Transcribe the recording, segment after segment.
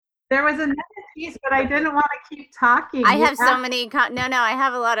There was another piece, but I didn't want to keep talking. I You have so many no, I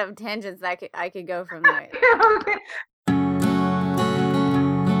have a lot of tangents that I could go from there. okay.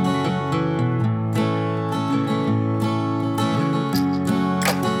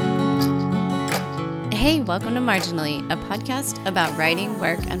 Hey, welcome to Marginally, a podcast about writing,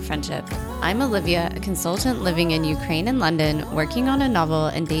 work, and friendship. I'm Olivia, a consultant living in Ukraine and London, working on a novel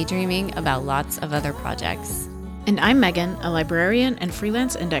and daydreaming about lots of other projects. And I'm Megan, a librarian and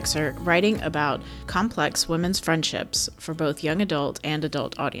freelance indexer, writing about complex women's friendships for both young adult and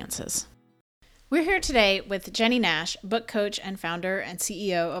adult audiences. We're here today with Jenny Nash, book coach and founder and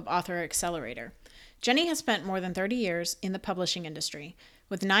CEO of Author Accelerator. Jenny has spent more than 30 years in the publishing industry,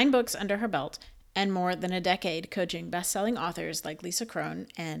 with 9 books under her belt and more than a decade coaching best-selling authors like Lisa Kron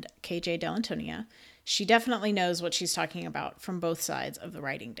and KJ Dell'Antonia. She definitely knows what she's talking about from both sides of the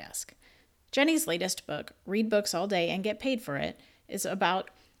writing desk. Jenny's latest book, Read Books All Day and Get Paid for It, is about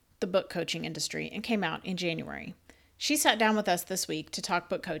the book coaching industry and came out in January. She sat down with us this week to talk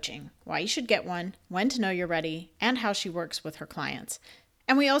book coaching, why you should get one, when to know you're ready, and how she works with her clients.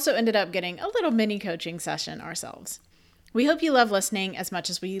 And we also ended up getting a little mini coaching session ourselves. We hope you love listening as much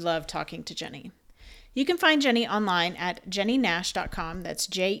as we love talking to Jenny. You can find Jenny online at jennynash.com, that's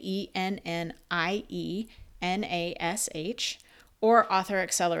JennieNash, or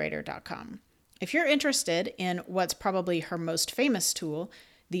authoraccelerator.com. If you're interested in what's probably her most famous tool,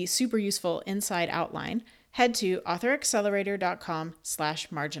 the super useful Inside Outline, head to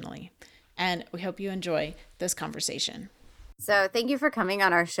authoraccelerator.com/marginally. And we hope you enjoy this conversation. So thank you for coming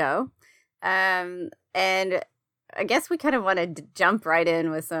on our show. And I guess we kind of want to jump right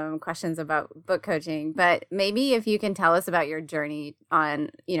in with some questions about book coaching, but maybe if you can tell us about your journey on,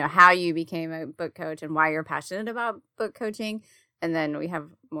 how you became a book coach and why you're passionate about book coaching. And then we have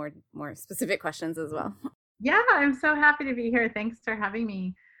more specific questions as well. Yeah, I'm so happy to be here. Thanks for having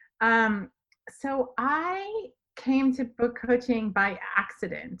me. So I came to book coaching by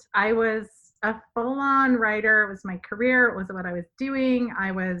accident. I was a full-on writer. It was my career. It was what I was doing.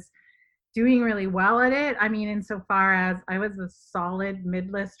 I was doing really well at it. I mean, insofar as I was a solid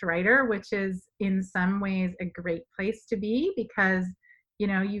mid-list writer, which is in some ways a great place to be because,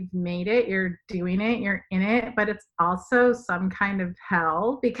 you've made it, you're doing it, you're in it, but it's also some kind of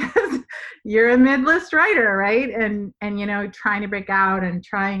hell because you're a mid-list writer, right? And trying to break out and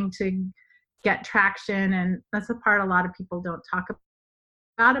trying to get traction. And that's the part a lot of people don't talk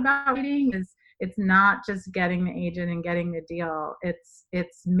about writing is it's not just getting the agent and getting the deal. It's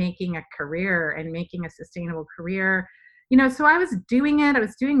making a career and making a sustainable career. So I was doing it. I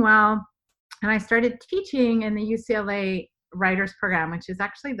was doing well. And I started teaching in the UCLA Writers Program, which is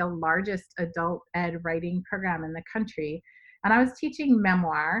actually the largest adult ed writing program in the country. And I was teaching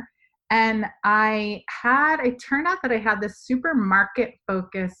memoir. And it turned out that I had this super market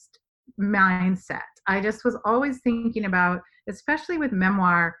focused mindset. I just was always thinking about, especially with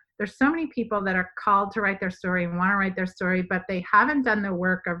memoir, there's so many people that are called to write their story and want to write their story, but they haven't done the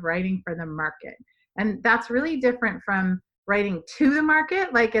work of writing for the market. And that's really different from writing to the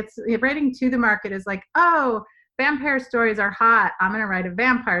market. Like writing to the market is like, oh, vampire stories are hot, I'm going to write a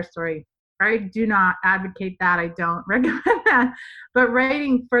vampire story. I do not advocate that. I don't recommend that. But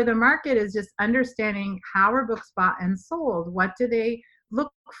writing for the market is just understanding how are books bought and sold? What do they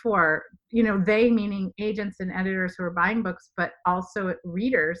look for? They meaning agents and editors who are buying books, but also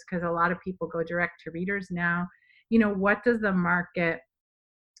readers, because a lot of people go direct to readers now. What does the market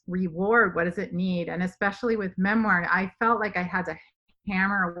reward? What does it need? And especially with memoir, I felt like I had to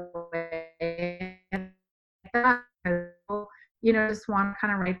hammer away at that because just want to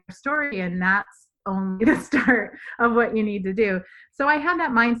kind of write a story, and that's only the start of what you need to do. So I had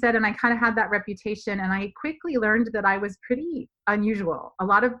that mindset and I kind of had that reputation, and I quickly learned that I was pretty unusual. A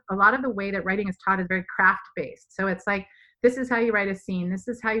lot of the way that writing is taught is very craft based. So it's like, this is how you write a scene, this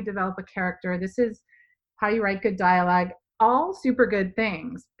is how you develop a character, this is how you write good dialogue, all super good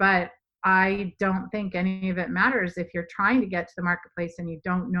things, but I don't think any of it matters if you're trying to get to the marketplace and you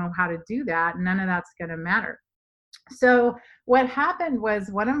don't know how to do that. None of that's going to matter. So what happened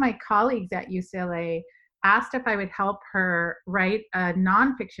was one of my colleagues at UCLA asked if I would help her write a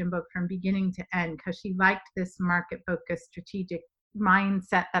nonfiction book from beginning to end because she liked this market-focused strategic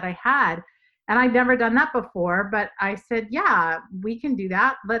mindset that I had. And I'd never done that before, but I said, yeah, we can do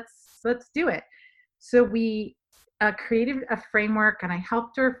that. Let's do it. So we created a framework, and I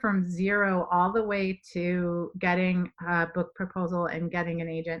helped her from zero all the way to getting a book proposal and getting an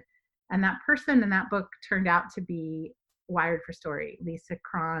agent. And that person in that book turned out to be Wired for Story, Lisa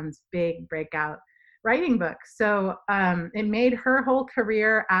Kron's big breakout writing book. So it made her whole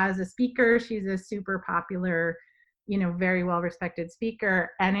career as a speaker. She's a super popular, very well respected speaker.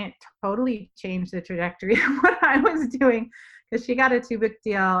 And it totally changed the trajectory of what I was doing, because she got a 2-book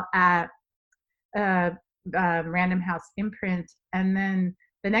deal at Random House imprint. And then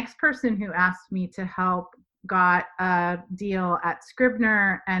the next person who asked me to help got a deal at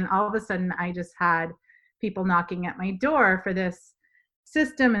Scribner. And all of a sudden I just had people knocking at my door for this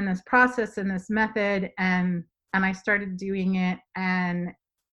system and this process and this method. And I started doing it, and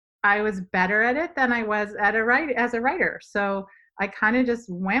I was better at it than I was as a writer. So I kind of just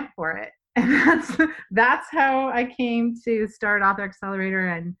went for it. And that's how I came to start Author Accelerator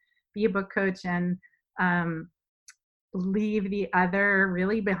and be a book coach, and leave the other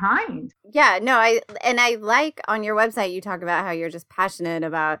really behind. Yeah, no, I like on your website, you talk about how you're just passionate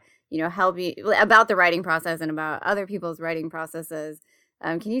about, helping about the writing process and about other people's writing processes.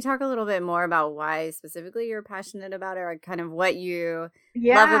 Can you talk a little bit more about why specifically you're passionate about it, or kind of what you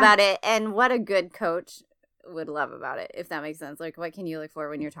love about it, and what a good coach would love about it, if that makes sense? Like, what can you look for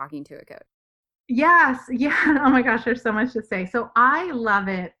when you're talking to a coach? Yes. Yeah. Oh my gosh, there's so much to say. So I love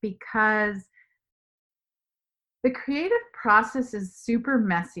it because the creative process is super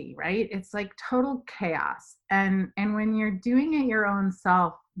messy, right? It's like total chaos. And when you're doing it your own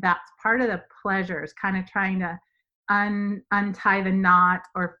self, that's part of the pleasure, is kind of trying to untie the knot,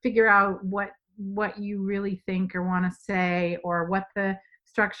 or figure out what you really think or want to say, or what the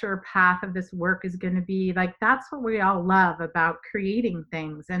structure or path of this work is going to be. Like, that's what we all love about creating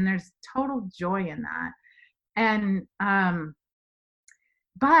things. And there's total joy in that. And,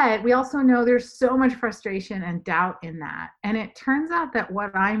 but we also know there's so much frustration and doubt in that. And it turns out that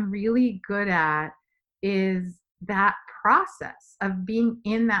what I'm really good at is that process of being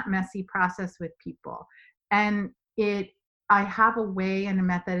in that messy process with people. And I have a way and a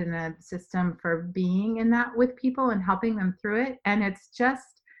method and a system for being in that with people and helping them through it. And it's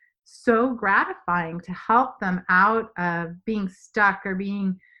just so gratifying to help them out of being stuck or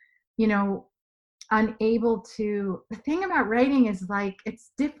being, unable to. The thing about writing is, like,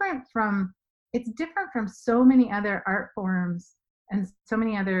 it's different from so many other art forms and so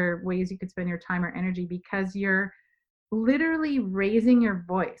many other ways you could spend your time or energy, because you're literally raising your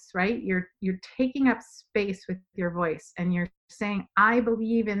voice, right? You're taking up space with your voice, and you're saying, I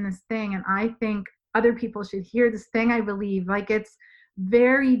believe in this thing, and I think other people should hear this thing I believe. Like, it's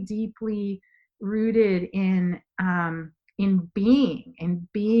very deeply rooted in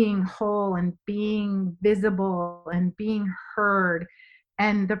being whole and being visible and being heard.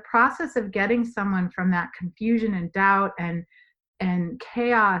 And the process of getting someone from that confusion and doubt and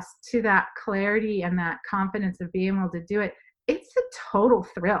chaos to that clarity and that confidence of being able to do it, it's a total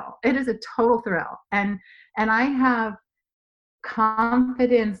thrill. It is a total thrill. And I have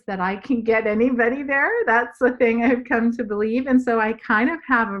confidence that I can get anybody there. That's the thing I've come to believe. And so I kind of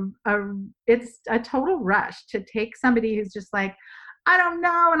have it's a total rush to take somebody who's just like, I don't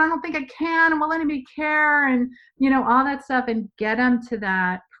know, and I don't think I can, and will anybody care, and all that stuff, and get them to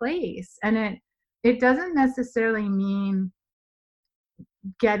that place. And it doesn't necessarily mean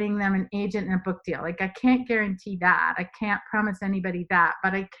getting them an agent and a book deal. Like, I can't guarantee that. I can't promise anybody that,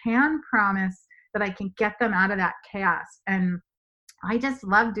 but I can promise that I can get them out of that chaos. And I just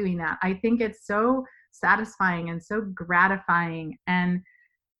love doing that. I think it's so satisfying and so gratifying. And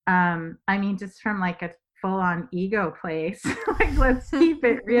I mean, just from like a full-on ego place, like, let's keep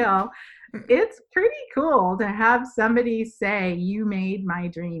it real. It's pretty cool to have somebody say, you made my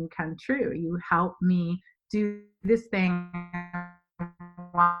dream come true. You helped me do this thing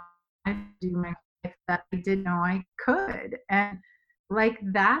I do my life that I didn't know I could. And like,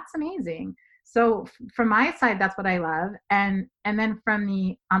 that's amazing. So from my side, that's what I love. And then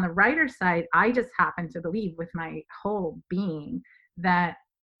on the writer side, I just happen to believe with my whole being that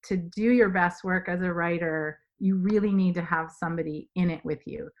to do your best work as a writer, you really need to have somebody in it with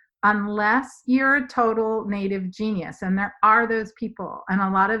you, unless you're a total native genius. And there are those people. And a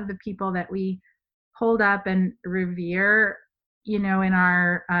lot of the people that we hold up and revere, in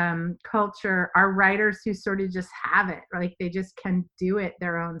our culture, are writers who sort of just have it, like they just can do it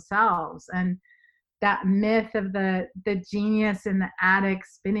their own selves. And that myth of the genius in the attic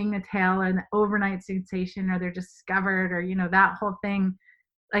spinning the tale, and the overnight sensation, or they're discovered, or that whole thing,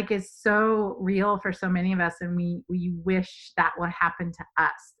 like, is so real for so many of us, and we wish that would happen to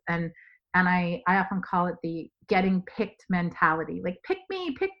us. And I often call it the getting picked mentality. Like, pick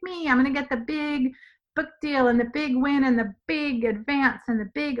me, I'm gonna get the big book deal and the big win and the big advance and the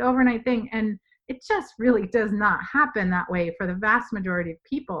big overnight thing. And it just really does not happen that way for the vast majority of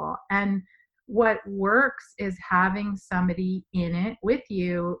people. And what works is having somebody in it with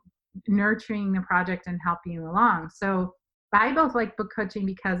you, nurturing the project and helping you along. So I both like book coaching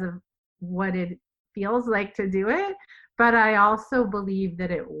because of what it feels like to do it, but I also believe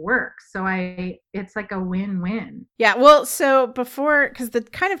that it works. So it's like a win-win. Yeah. Well, so because the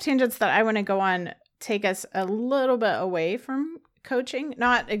kind of tangents that I want to go on take us a little bit away from coaching,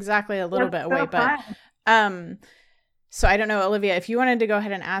 not exactly a little bit away, but so I don't know, Olivia, if you wanted to go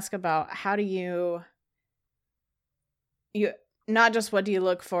ahead and ask about how do you not just what do you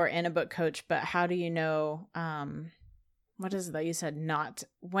look for in a book coach, but how do you know, what is it that you said,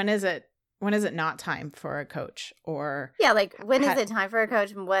 when is it not time for a coach? Or like when is it time for a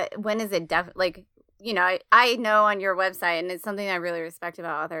coach, and when is it like, you know, I know on your website, and it's something I really respect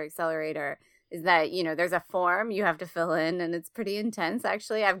about Author Accelerator, is that, you know, there's a form you have to fill in, and it's pretty intense.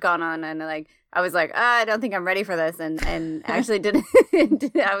 Actually, I've gone on and I was like, I don't think I'm ready for this, and actually didn't.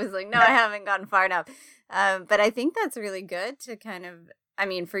 I was like, no, I haven't gotten far enough. But I think that's really good to kind of, I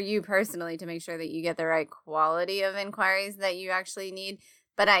mean, for you personally, to make sure that you get the right quality of inquiries that you actually need.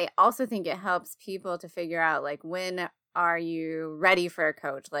 But I also think it helps people to figure out, like, when are you ready for a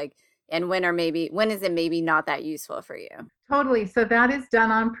coach? Like, and when is it maybe not that useful for you? Totally. So that is done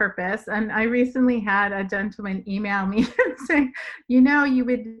on purpose. And I recently had a gentleman email me and say, you know, you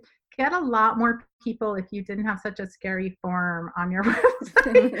would get a lot more people if you didn't have such a scary form on your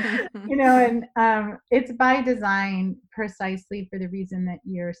website. You know, and it's by design precisely for the reason that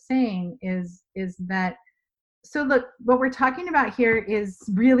you're saying is that. So look, what we're talking about here is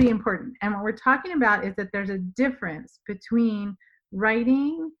really important. And what we're talking about is that there's a difference between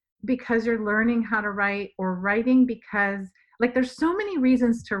writing because you're learning how to write, or writing because, like, there's so many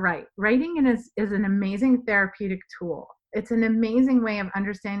reasons to write. Writing is an amazing therapeutic tool. It's an amazing way of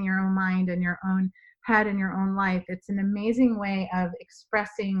understanding your own mind and your own head and your own life. It's an amazing way of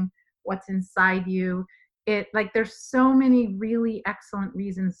expressing what's inside you. There's so many really excellent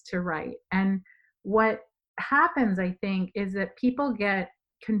reasons to write. And what happens, I think, is that people get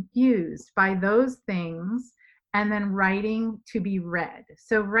confused by those things and then writing to be read.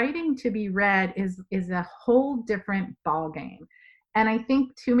 So writing to be read is a whole different ballgame. And I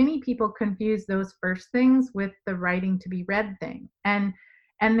think too many people confuse those first things with the writing to be read thing. And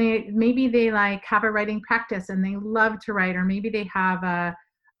they like have a writing practice and they love to write, or maybe they have a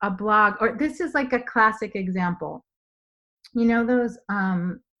blog, or this is like a classic example. You know,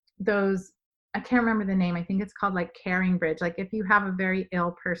 those I can't remember the name. I think it's called like Caring Bridge. Like if you have a very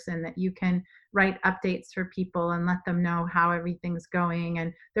ill person, that you can write updates for people and let them know how everything's going.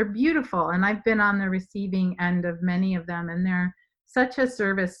 And they're beautiful. And I've been on the receiving end of many of them. And they're such a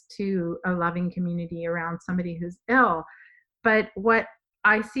service to a loving community around somebody who's ill. But what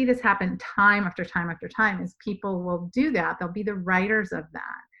I see this happen time after time after time is people will do that. They'll be the writers of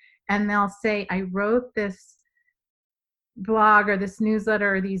that. And they'll say, I wrote this blog or this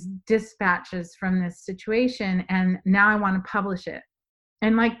newsletter or these dispatches from this situation, and now I want to publish it.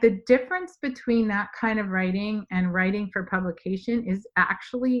 And like the difference between that kind of writing and writing for publication is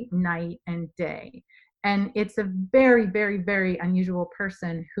actually night and day. And it's a very, very, very unusual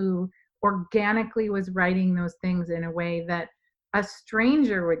person who organically was writing those things in a way that a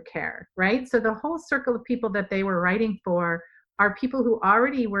stranger would care, right? So the whole circle of people that they were writing for are people who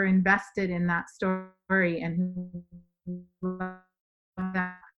already were invested in that story and who love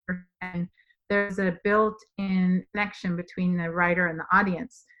that. And there's a built-in connection between the writer and the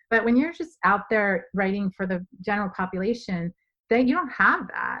audience. But when you're just out there writing for the general population, then you don't have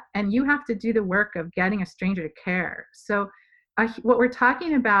that, and you have to do the work of getting a stranger to care. So what we're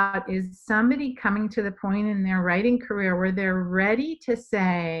talking about is somebody coming to the point in their writing career where they're ready to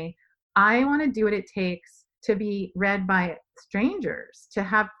say, I want to do what it takes to be read by strangers, to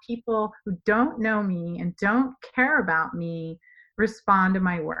have people who don't know me and don't care about me respond to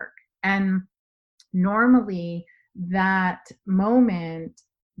my work. And normally that moment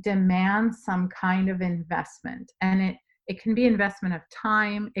demands some kind of investment, and it can be investment of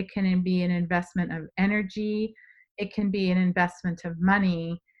time, it can be an investment of energy, it can be an investment of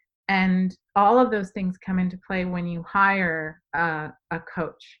money, and all of those things come into play when you hire a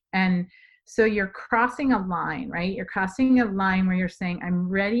coach. And so you're crossing a line, right? You're crossing a line where you're saying, I'm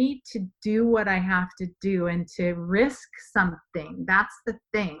ready to do what I have to do and to risk something. That's the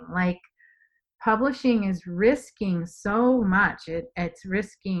thing. Like, publishing is risking so much. It's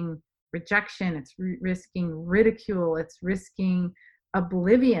risking rejection. It's risking ridicule. It's risking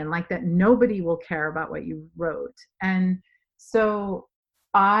oblivion, like that nobody will care about what you wrote. And so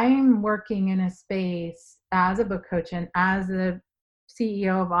I'm working in a space as a book coach and as a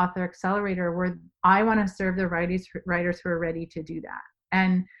CEO of Author Accelerator where I want to serve the writers who are ready to do that.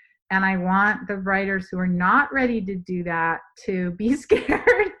 And I want the writers who are not ready to do that to be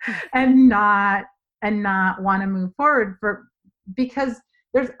scared and not want to move forward because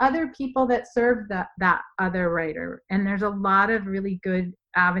there's other people that serve that other writer, and there's a lot of really good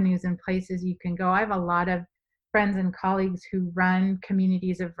avenues and places you can go. I have a lot of friends and colleagues who run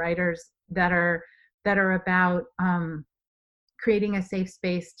communities of writers that are about creating a safe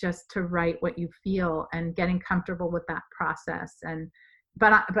space just to write what you feel and getting comfortable with that process.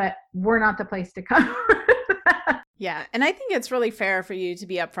 But we're not the place to come. Yeah. And I think it's really fair for you to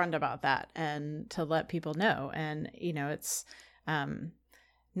be upfront about that and to let people know. And, it's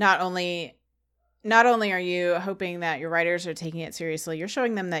not only are you hoping that your writers are taking it seriously, you're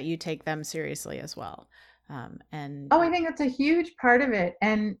showing them that you take them seriously as well. I think that's a huge part of it.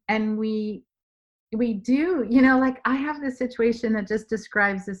 And we do, like I have this situation that just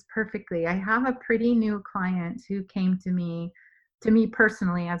describes this perfectly. I have a pretty new client who came to me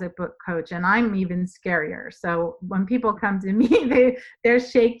personally as a book coach, and I'm even scarier. So when people come to me, they're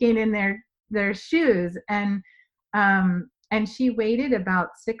shaking in their shoes. And she waited about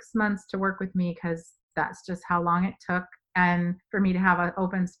 6 months to work with me because that's just how long it took, and for me to have an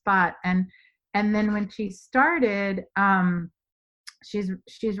open spot. And then when she started,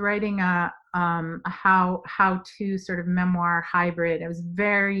 she's writing a how-to sort of memoir hybrid. It was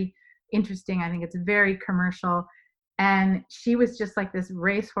very interesting. I think it's very commercial. And she was just like this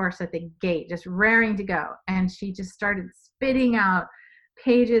racehorse at the gate, just raring to go. And she just started spitting out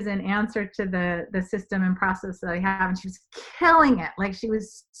pages in answer to the system and process that I have. And she was killing it. Like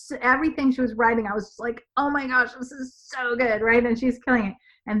everything she was writing, I was just like, oh my gosh, this is so good, right? And she's killing it.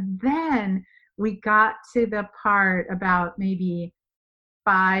 And then we got to the part about maybe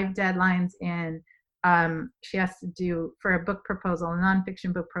 5 deadlines in. She has to do, for a book proposal, a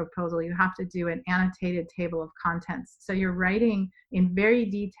nonfiction book proposal, you have to do an annotated table of contents. So you're writing in very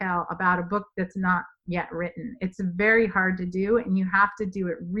detail about a book that's not yet written. It's very hard to do, and you have to do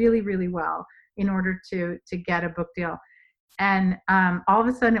it really, really well in order to get a book deal. And all of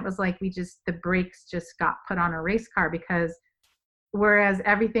a sudden it was like the brakes just got put on a race car, because whereas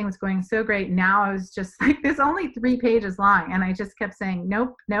everything was going so great, now I was just like, there's only 3 pages long. And I just kept saying,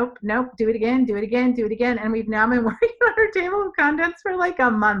 nope, nope, nope, do it again, do it again, do it again. And we've now been working on our table of contents for like a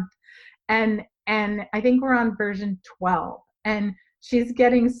month. And I think we're on version 12. And she's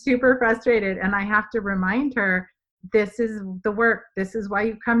getting super frustrated. And I have to remind her, this is the work. This is why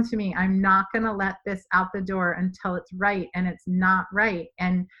you come to me. I'm not going to let this out the door until it's right. And it's not right.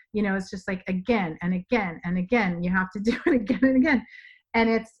 And, it's just like again and again and again, you have to do it again and again. And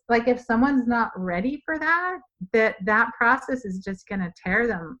it's like, if someone's not ready for that process is just going to tear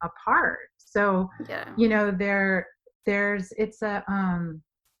them apart. So, yeah.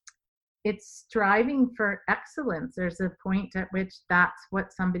 It's striving for excellence. There's a point at which that's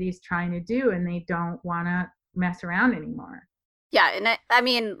what somebody's trying to do, and they don't want to mess around anymore. Yeah. And I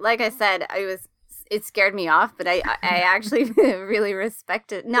mean, like I said, it scared me off, but I actually really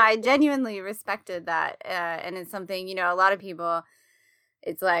respected. No, I genuinely respected that. And it's something, a lot of people,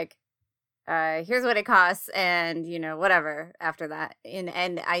 it's like, here's what it costs, and whatever after that.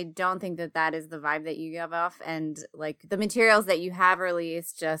 And I don't think that is the vibe that you give off. And like the materials that you have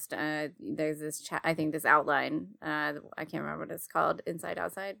released, just there's this I think this outline, I can't remember what it's called, Inside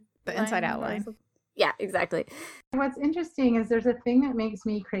Outside, the Inside Outline. Yeah, exactly. What's interesting is there's a thing that makes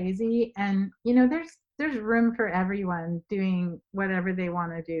me crazy, and there's room for everyone doing whatever they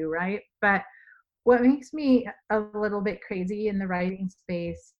want to do, right? But what makes me a little bit crazy in the writing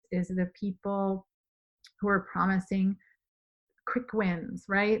space is the people who are promising quick wins,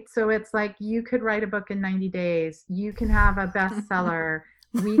 right? So it's like, you could write a book in 90 days. You can have a bestseller.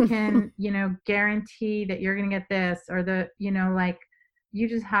 We can, guarantee that you're going to get this, or you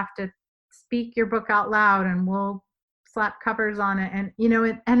just have to speak your book out loud and we'll slap covers on it. And,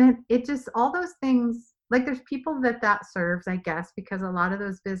 it just, all those things, like there's people that serves, I guess, because a lot of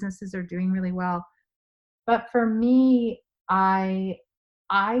those businesses are doing really well. But for me, I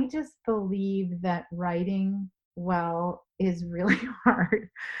just believe that writing well is really hard.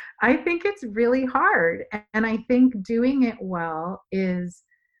 I think it's really hard. And I think doing it well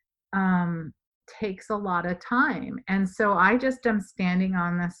takes a lot of time. And so I just am standing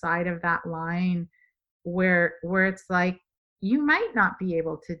on the side of that line where it's like, you might not be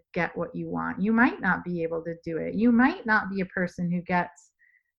able to get what you want. You might not be able to do it. You might not be a person who gets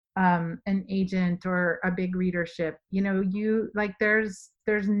an agent or a big readership.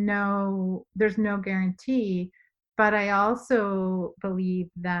 There's no guarantee. But I also believe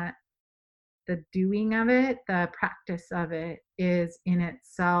that the doing of it, the practice of it, is in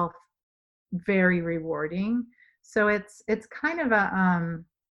itself very rewarding. So it's kind of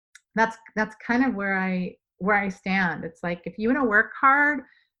that's kind of where I stand. It's like, if you want to work hard,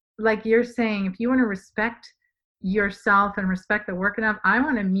 like you're saying, if you want to respect yourself and respect the work enough, I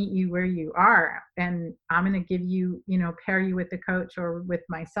want to meet you where you are, and I'm going to give you, pair you with the coach or with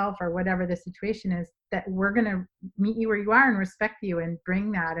myself or whatever the situation is, that we're going to meet you where you are and respect you and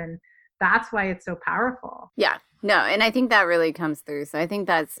bring that. And that's why it's so powerful. Yeah, no. And I think that really comes through. So I think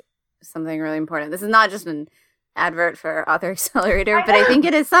that's something really important. This is not just an advert for Author Accelerator, but I think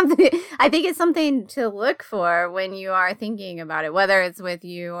it is something, it's something to look for when you are thinking about it, whether it's with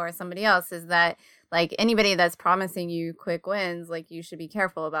you or somebody else, is that like anybody that's promising you quick wins, like you should be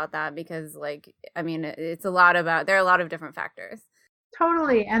careful about that, because it's there are a lot of different factors.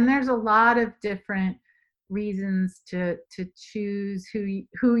 Totally. And there's a lot of different reasons to choose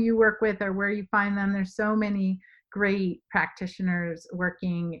who you work with or where you find them. There's so many great practitioners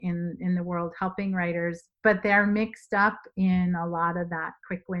working in the world helping writers, but they're mixed up in a lot of that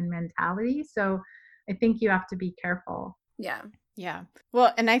quick win mentality. So I think you have to be careful. Yeah. Yeah.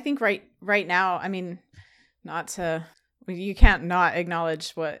 Well, and I think right now, you can't not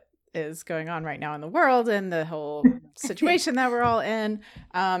acknowledge what is going on right now in the world and the whole situation that we're all in.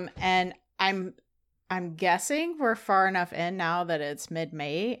 And I'm guessing we're far enough in now that it's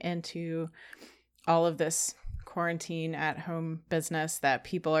mid-May into all of this quarantine at home business that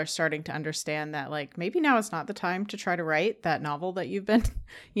people are starting to understand that like maybe now is not the time to try to write that novel that you've been,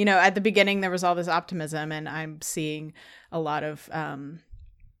 at the beginning there was all this optimism, and I'm seeing a lot of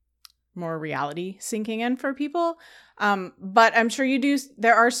more reality sinking in for people. But I'm sure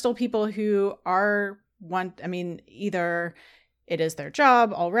there are still people who either it is their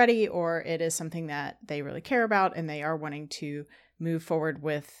job already or it is something that they really care about and they are wanting to move forward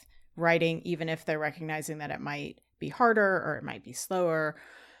with writing, even if they're recognizing that it might be harder or it might be slower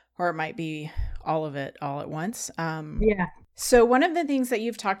or it might be all of it all at once. Yeah. So one of the things that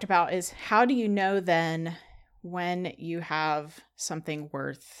you've talked about is how do you know then when you have something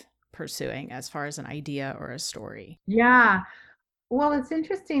worth pursuing as far as an idea or a story? Yeah. Well, it's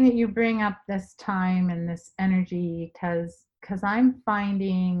interesting that you bring up this time and this energy because I'm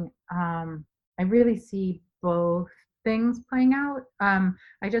finding I really see both things playing out.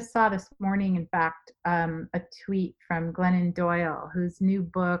 I just saw this morning, in fact, a tweet from Glennon Doyle, whose new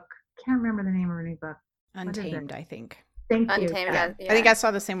book, can't remember the name of her new book. Untamed, I think. Thank you. Untamed, yeah. I think I saw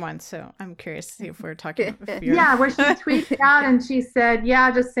the same one, so I'm curious to see if we're talking. Yeah, where she tweeted out and she said,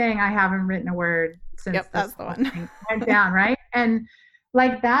 "Yeah, just saying, I haven't written a word since that's the one went down." Right, and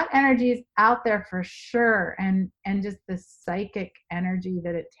like that energy is out there for sure, and just the psychic energy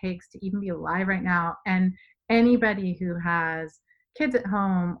that it takes to even be alive right now. And anybody who has kids at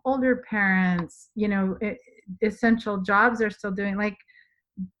home, older parents, essential jobs are still doing, like,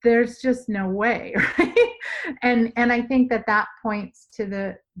 there's just no way, right? And I think that points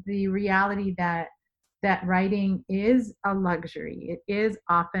to the reality that writing is a luxury. It is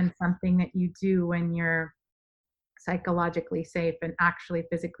often something that you do when you're psychologically safe and actually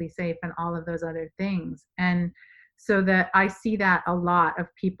physically safe and all of those other things. And so that I see that a lot of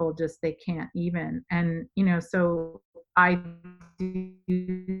people just, they can't even. And, so I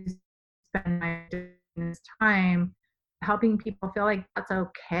do spend my time helping people feel like that's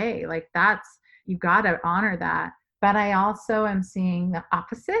okay. Like you got to honor that. But I also am seeing the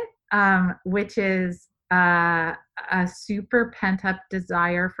opposite, which is a super pent up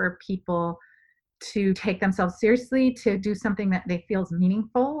desire for people to take themselves seriously, to do something that they feel is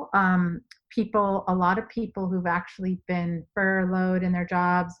meaningful. A lot of people who've actually been furloughed in their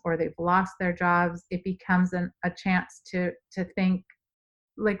jobs or they've lost their jobs, it becomes a chance to think,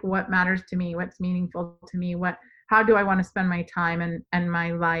 like, what matters to me, what's meaningful to me, how do I want to spend my time and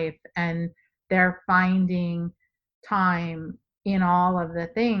my life? And they're finding time in all of the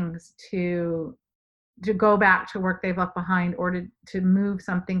things to go back to work they've left behind, or to move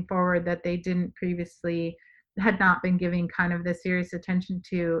something forward that they didn't previously, had not been giving kind of the serious attention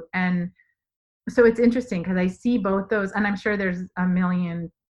to. And so it's interesting because I see both those, and I'm sure there's a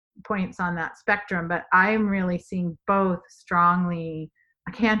million points on that spectrum, but I'm really seeing both strongly.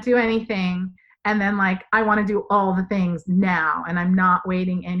 I can't do anything, and then like I want to do all the things now, and I'm not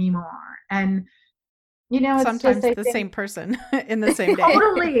waiting anymore. And it's sometimes just, the same person in the same day.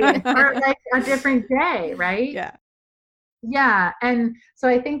 Totally, or like a different day, right? Yeah. And so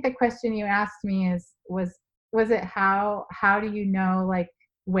I think the question you asked me was it how do you know, like,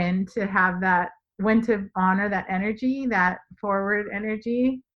 when to honor that energy, that forward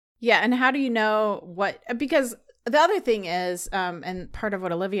energy? Yeah. And how do you know because the other thing is, and part of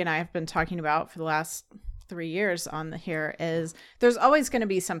what Olivia and I have been talking about for the last 3 years on here is there's always going to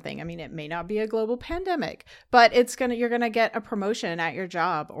be something. I mean, it may not be a global pandemic, but you're going to get a promotion at your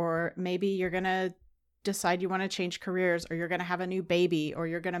job, or maybe you're going to decide you want to change careers, or you're going to have a new baby, or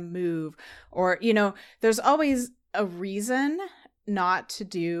you're going to move, or, there's always a reason not to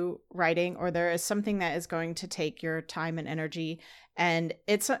do writing, or there is something that is going to take your time and energy. And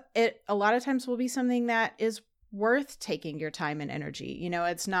it a lot of times will be something that is worth taking your time and energy.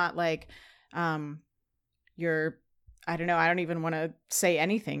 It's not like, I don't know. I don't even want to say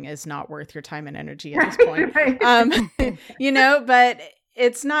anything is not worth your time and energy at this point. But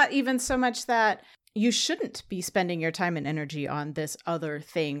it's not even so much that you shouldn't be spending your time and energy on this other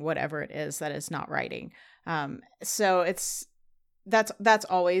thing, whatever it is that is not writing. So that's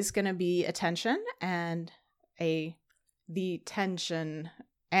always going to be a tension, and the tension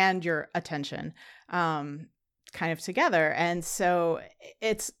and your attention kind of together. And so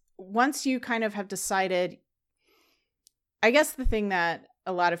it's once you kind of have decided, I guess the thing that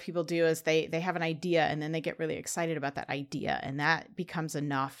a lot of people do is they have an idea, and then they get really excited about that idea, and that becomes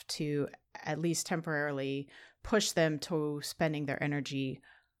enough to at least temporarily push them to spending their energy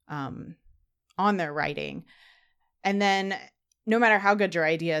on their writing. And then no matter how good your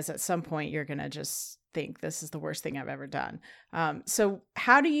idea is, at some point you're going to just think, this is the worst thing I've ever done. So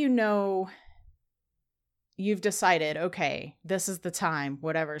how do you know you've decided, okay, this is the time,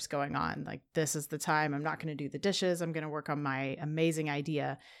 whatever's going on, like this is the time, I'm not going to do the dishes, I'm going to work on my amazing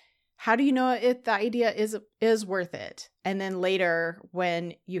idea? How do you know if the idea is worth it? And then later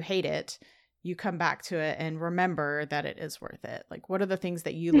when you hate it, you come back to it and remember that it is worth it. Like, what are the things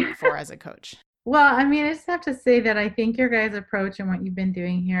that you look for as a coach? Well, I mean, I just have to say that I think your guys' approach and what you've been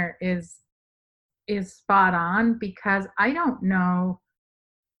doing here is spot on, because I don't know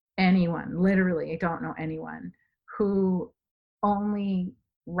anyone, literally, I don't know anyone who only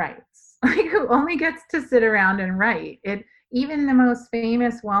writes, like who only gets to sit around and write. Even the most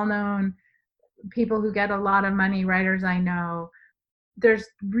famous, well-known people who get a lot of money, writers I know, there's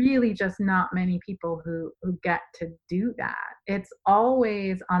really just not many people who get to do that. It's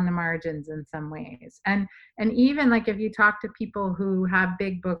always on the margins in some ways. And even like if you talk to people who have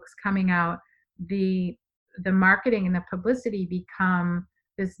big books coming out, the marketing and the publicity become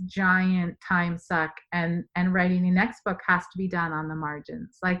this giant time suck, and writing the next book has to be done on the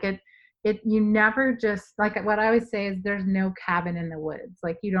margins. Like you never just, like what I always say is there's no cabin in the woods.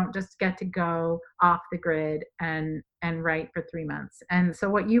 Like you don't just get to go off the grid and write for 3 months. And so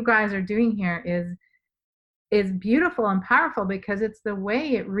what you guys are doing here is beautiful and powerful, because it's the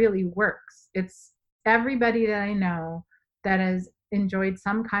way it really works. It's everybody that I know that has enjoyed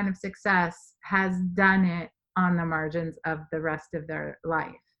some kind of success has done it on the margins of the rest of their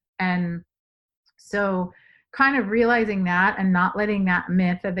life. And so kind of realizing that and not letting that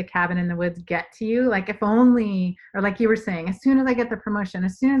myth of the cabin in the woods get to you. Like if only, or like you were saying, as soon as I get the promotion,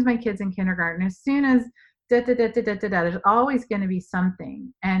 as soon as my kid's in kindergarten, as soon as there's always going to be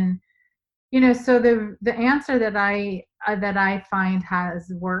something. And, so the answer that I find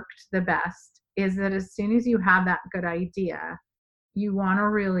has worked the best is that as soon as you have that good idea, you want to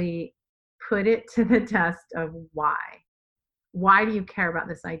really put it to the test of why. Why do you care about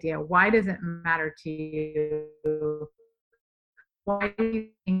this idea? Why does it matter to you? Why do you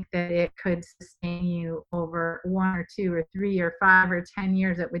think that it could sustain you over 1 or 2 or 3 or 5 or 10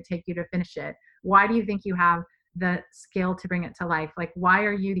 years it would take you to finish it? Why do you think you have the skill to bring it to life? Like, why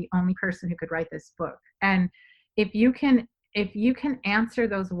are you the only person who could write this book? And if you can answer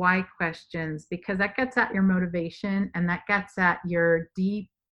those why questions, because that gets at your motivation, and that gets at your deep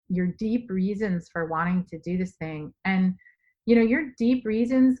reasons for wanting to do this thing. And your deep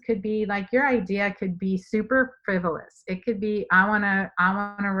reasons could be like, your idea could be super frivolous. It could be, I want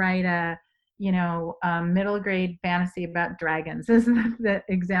to write a middle grade fantasy about dragons. This is the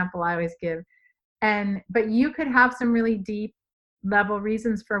example I always give. But you could have some really deep level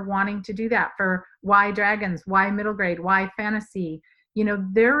reasons for wanting to do that, for why dragons, why middle grade, why fantasy.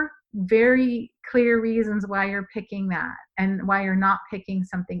 There are very clear reasons why you're picking that and why you're not picking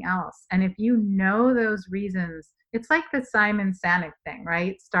something else. And if you know those reasons, it's like the Simon Sinek thing,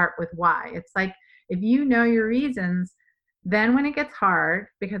 right? Start with why. It's like, if you know your reasons, then when it gets hard,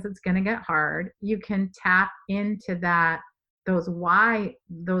 because it's going to get hard, you can tap into those why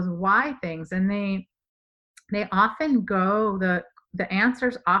things. And they often go, the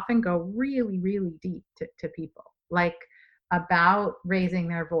answers often go really, really deep to people, like about raising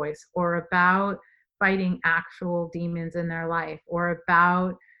their voice, or about fighting actual demons in their life, or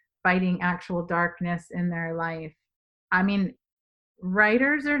about fighting actual darkness in their life. I mean,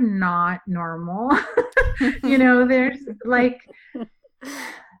 writers are not normal. There's like,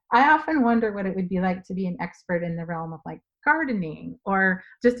 I often wonder what it would be like to be an expert in the realm of like gardening, or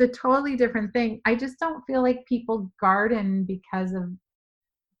just a totally different thing. I just don't feel like people garden because of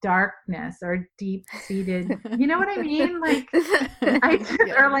darkness or deep seated, you know what I mean? Like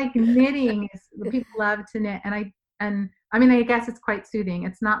Yeah. or like knitting is, people love to knit. And I mean, I guess it's quite soothing.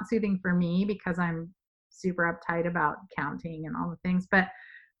 It's not soothing for me because I'm super uptight about counting and all the things, but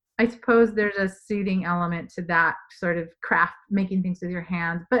I suppose there's a soothing element to that sort of craft, making things with your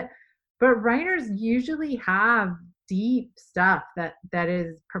hands. But writers usually have deep stuff that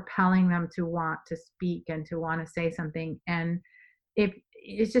is propelling them to want to speak and to want to say something. And if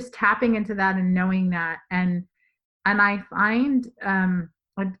it's just tapping into that and knowing that, and I find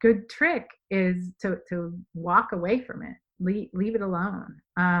a good trick is to walk away from it, leave it alone,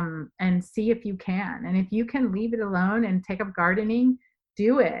 and see if you can. And if you can leave it alone and take up gardening,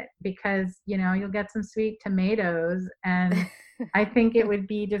 do it, because you'll get some sweet tomatoes, and I think it would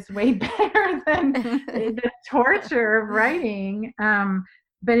be just way better than the torture of writing.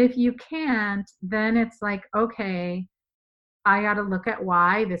 But if you can't, then it's like, okay, I got to look at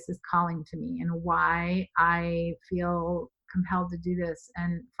why this is calling to me and why I feel compelled to do this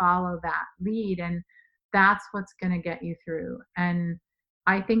and follow that lead. And that's what's going to get you through. And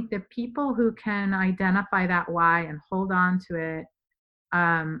I think the people who can identify that why and hold on to it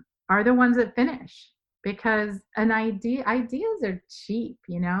are the ones that finish, because ideas are cheap.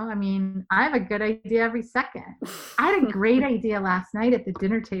 I mean, I have a good idea every second. I had a great idea last night at the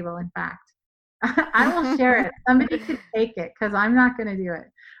dinner table, in fact. I will share it. Somebody could take it because I'm not going to do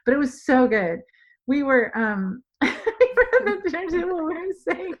it. But it was so good. We were we were at the dinner table. We were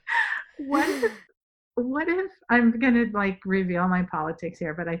saying, what if I'm going to like reveal my politics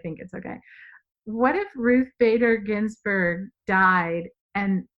here, but I think it's okay. What if Ruth Bader Ginsburg died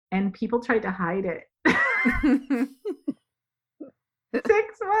and people tried to hide it? 6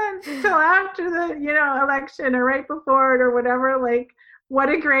 months till after the election or right before it or whatever. Like, what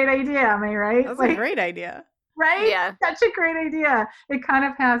a great idea, am I right? That's like, a great idea. Right? Yeah. Such a great idea. It kind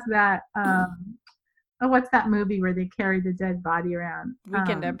of has that what's that movie where they carry the dead body around?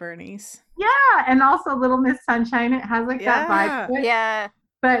 Weekend at Bernie's. Yeah, and also Little Miss Sunshine. It has like that vibe to it. Yeah.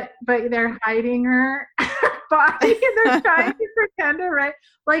 But they're hiding her body. They're trying to pretend her, right?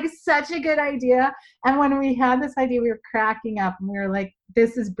 Like, such a good idea. And when we had this idea, we were cracking up and we were like,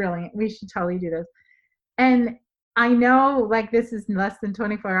 this is brilliant. We should totally do this. And I know, like, this is less than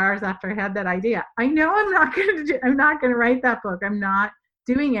 24 hours after I had that idea. I know I'm not going to write that book. I'm not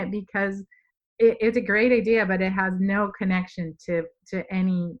doing it because it's a great idea, but it has no connection to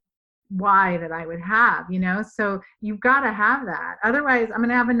any why that I would have, so you've got to have that. Otherwise, I'm going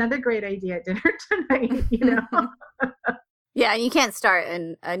to have another great idea at dinner tonight, Yeah, and you can't start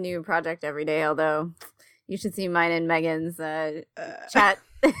a new project every day, although you should see mine and Megan's chat,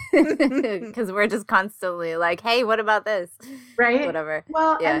 because we're just constantly like, hey, what about this? Right. Whatever.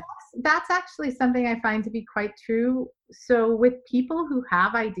 Well, yeah. And that's actually something I find to be quite true. So with people who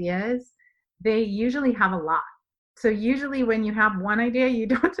have ideas, they usually have a lot. So usually when you have one idea, you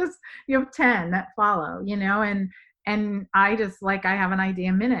have 10 that follow, and I just like, I have an idea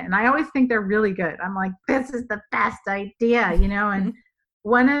a minute and I always think they're really good. I'm like, this is the best idea, and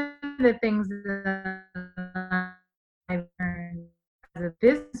one of the things that I've learned as a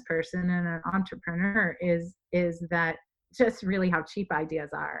business person and an entrepreneur is that just really how cheap ideas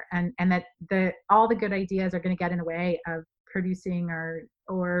are, and that all the good ideas are going to get in the way of producing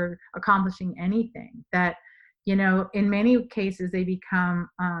or accomplishing anything. That in many cases they become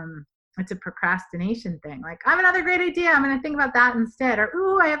it's a procrastination thing. Like, I have another great idea, I'm going to think about that instead, or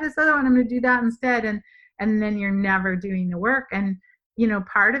ooh, I have this other one, I'm going to do that instead, and then you're never doing the work. And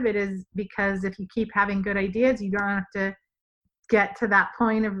part of it is because if you keep having good ideas, you don't have to get to that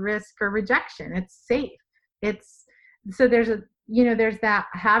point of risk or rejection. It's safe. So there's there's that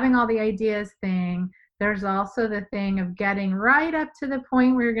having all the ideas thing. There's also the thing of getting right up to the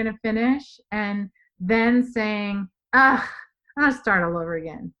point where you're going to finish and then saying, I'm going to start all over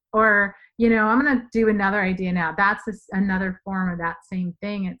again. Or, I'm going to do another idea now. That's another form of that same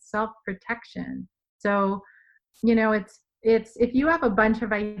thing. It's self-protection. So, it's if you have a bunch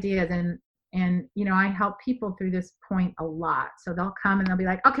of ideas and I help people through this point a lot. So they'll come and they'll be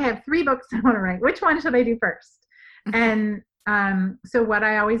like, okay, I have 3 books I want to write. Which one should I do first? And so what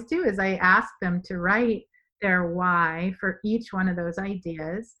I always do is I ask them to write their why for each one of those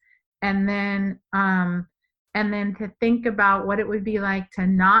ideas. And then to think about what it would be like to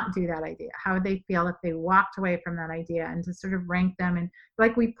not do that idea. How would they feel if they walked away from that idea, and to sort of rank them. And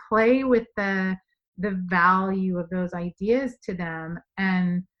like, we play with the value of those ideas to them,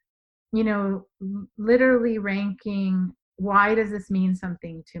 and, literally ranking, why does this mean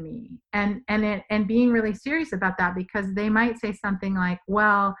something to me? And being really serious about that, because they might say something like,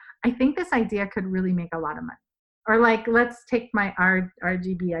 well, I think this idea could really make a lot of money. Or like, let's take my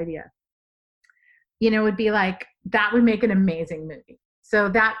RGB idea. Would be like, that would make an amazing movie. So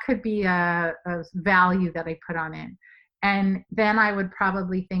that could be a value that I put on it. And then I would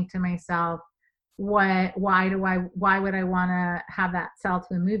probably think to myself, why would I want to have that sell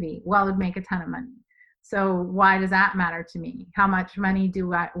to a movie? Well, it would make a ton of money. So why does that matter to me? How much money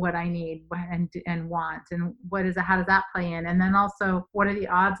would I need and want, and how does that play in? And then also, what are the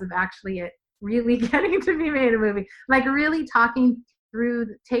odds of actually it really getting to be made a movie? Like really taking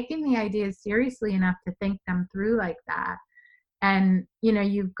the ideas seriously enough to think them through like that. And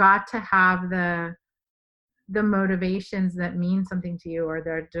you've got to have the motivations that mean something to you, or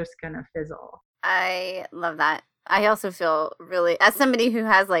they're just gonna fizzle. I love that. I also feel really, as somebody who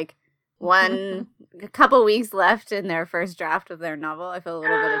has like a couple weeks left in their first draft of their novel, I feel a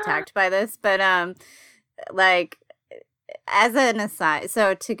little bit attacked by this. But like, as an aside,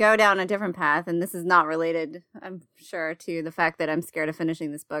 so to go down a different path, and this is not related, I'm sure, to the fact that I'm scared of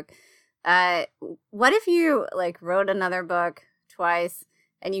finishing this book. What if you like wrote another book twice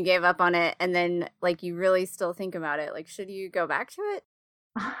and you gave up on it, and then like you really still think about it? Like, should you go back to it?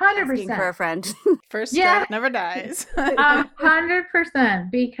 100%. Asking for a friend. First draft never dies. 100%.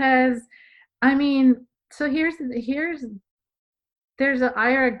 Because I mean, so there's an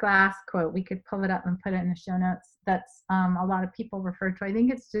Ira Glass quote. We could pull it up and put it in the show notes. That's a lot of people refer to. I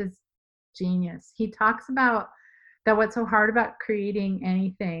think it's just genius. He talks about that what's so hard about creating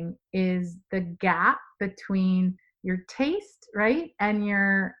anything is the gap between your taste, right, and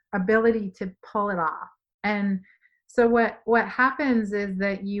your ability to pull it off. And so what happens is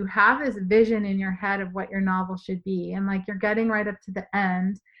that you have this vision in your head of what your novel should be, and like you're getting right up to the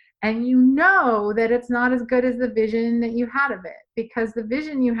end, and that it's not as good as the vision that you had of it, because the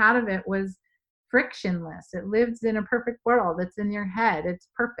vision you had of it was frictionless. It lives in a perfect world. It's in your head. It's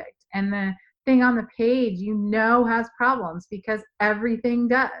perfect. And the thing on the page, has problems, because everything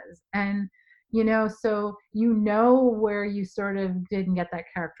does. And so where you sort of didn't get that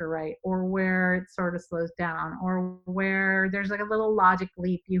character right, or where it sort of slows down, or where there's like a little logic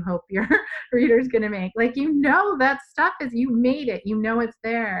leap you hope your reader's going to make. Like, that stuff is, you made it, it's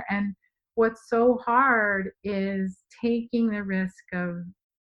there. And what's so hard is taking the risk of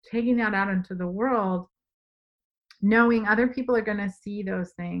taking that out into the world, knowing other people are going to see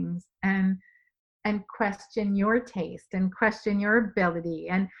those things and question your taste and question your ability.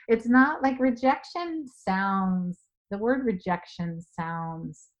 And it's not like the word rejection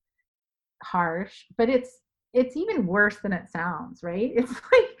sounds harsh, but it's even worse than it sounds, right?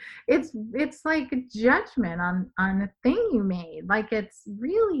 It's like a judgment on the thing you made. Like, it's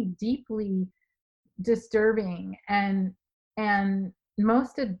really deeply disturbing. And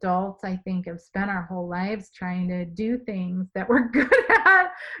most adults, I think, have spent our whole lives trying to do things that we're good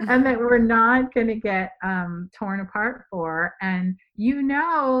at and that we're not going to get torn apart for. And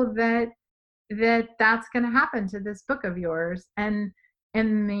that's going to happen to this book of yours. And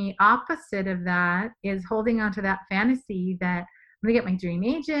the opposite of that is holding on to that fantasy that I'm going to get my dream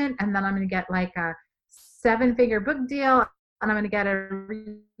agent, and then I'm going to get like a 7-figure book deal, and I'm going to get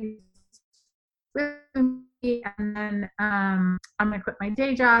and then I'm going to quit my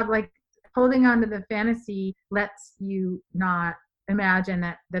day job. Like, holding on to the fantasy lets you not imagine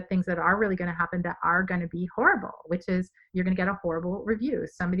that the things that are really going to happen that are going to be horrible, which is you're going to get a horrible review.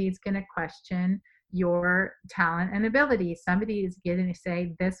 Somebody's going to question your talent and ability. Somebody is going to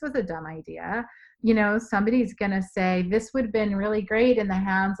say, this was a dumb idea. Somebody's going to say, this would have been really great in the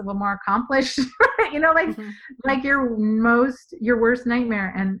hands of a more accomplished, like your worst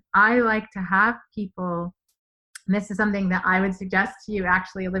nightmare. And I like to have people, and this is something that I would suggest to you,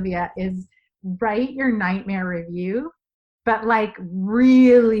 actually, Olivia, is write your nightmare review, but like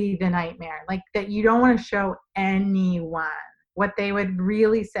really the nightmare, like that you don't want to show anyone what they would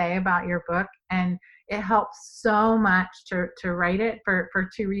really say about your book. And it helps so much to write it for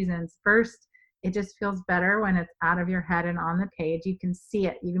 2 reasons. First, it just feels better when it's out of your head and on the page. You can see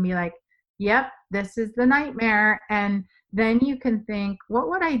it. You can be like, yep, this is the nightmare. And then you can think, what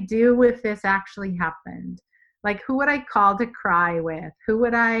would I do if this actually happened? Like, who would I call to cry with? Who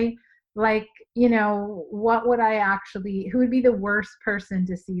would I, what would I actually, who would be the worst person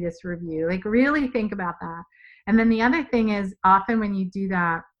to see this review? Like, really think about that. And then the other thing is, often when you do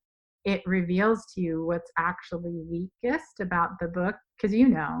that, it reveals to you what's actually weakest about the book, because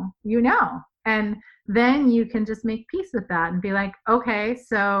and then you can just make peace with that and be like, okay,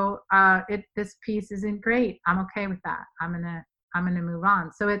 so this piece isn't great. I'm okay with that. I'm gonna move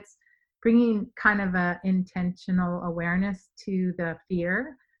on. So it's bringing kind of a intentional awareness to the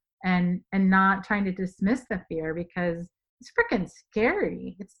fear, and not trying to dismiss the fear, because it's freaking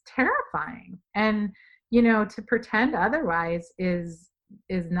scary. It's terrifying. And to pretend otherwise is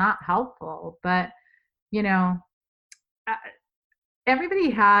not helpful. But, uh, everybody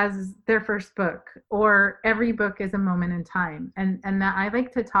has their first book, or every book is a moment in time. And that I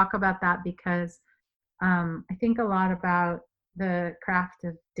like to talk about that because I think a lot about the craft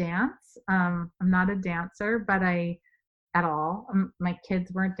of dance. I'm not a dancer, but at all. My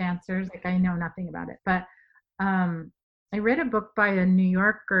kids weren't dancers. Like, I know nothing about it. But I read a book by a New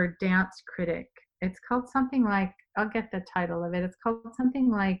Yorker dance critic. It's called something like, I'll get the title of it. It's called something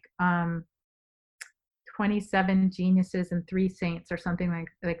like 27 Geniuses and 3 Saints, or something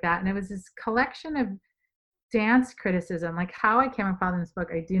like that. And it was this collection of dance criticism. Like, how I came upon this book,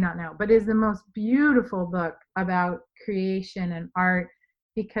 I do not know, but it's the most beautiful book about creation and art,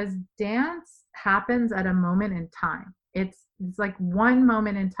 because dance happens at a moment in time. It's like one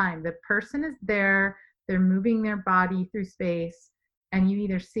moment in time. The person is there, they're moving their body through space, and you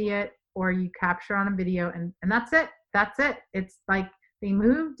either see it or you capture on a video, and that's it. That's it. It's like they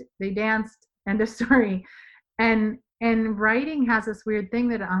moved, they danced, end of story. And writing has this weird thing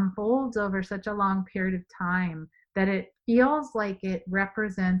that unfolds over such a long period of time that it feels like it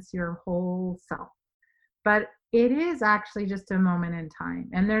represents your whole self. But it is actually just a moment in time.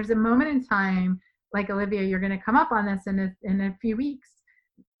 And there's a moment in time, like, Olivia, you're going to come up on this in a few weeks,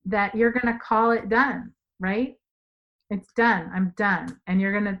 that you're going to call it done, right? It's done. I'm done. And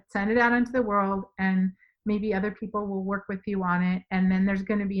you're going to send it out into the world, and maybe other people will work with you on it. And then there's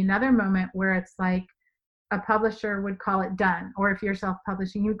going to be another moment where it's like a publisher would call it done. Or if you're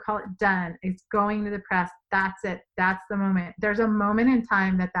self-publishing, you'd call it done. It's going to the press. That's it. That's the moment. There's a moment in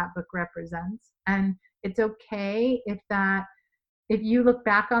time that book represents. And it's okay if you look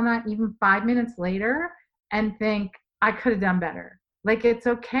back on that even 5 minutes later and think, I could have done better. Like, it's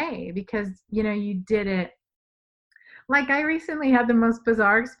okay, because, you did it. Like, I recently had the most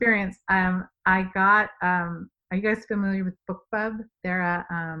bizarre experience. I got, are you guys familiar with BookBub? They're a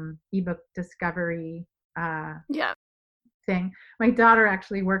ebook discovery thing. My daughter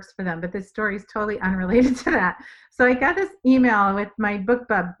actually works for them, but this story is totally unrelated to that. So I got this email with my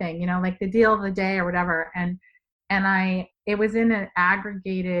BookBub thing, like the deal of the day or whatever. And it was in an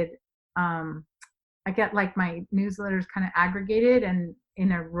aggregated, I get like my newsletters kind of aggregated and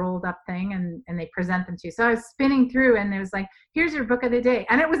in a rolled up thing, and they present them to you. So I was spinning through, and it was like, here's your book of the day.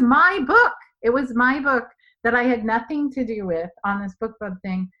 And it was my book. It was my book that I had nothing to do with on this BookBub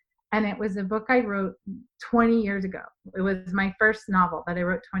thing. And it was a book I wrote 20 years ago. It was my first novel that I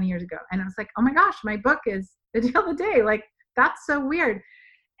wrote 20 years ago. And I was like, oh my gosh, my book is the deal of the day. Like, that's so weird.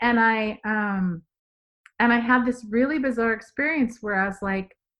 And I had this really bizarre experience where I was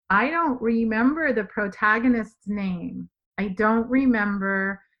like, I don't remember the protagonist's name. I don't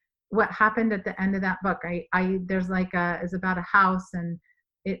remember what happened at the end of that book. There's like it's about a house, and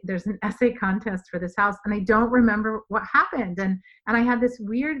there's an essay contest for this house, and I don't remember what happened. And I had this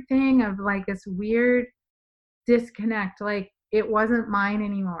weird thing of like this weird disconnect. Like, it wasn't mine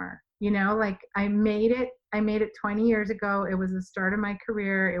anymore. Like, I made it 20 years ago. It was the start of my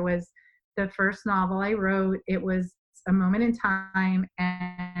career. It was the first novel I wrote. It was a moment in time,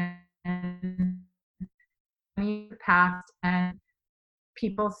 and passed, and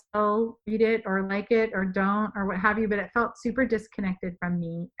people still read it or like it or don't or what have you, but it felt super disconnected from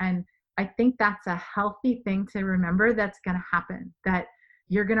me. And I think that's a healthy thing to remember that's going to happen, that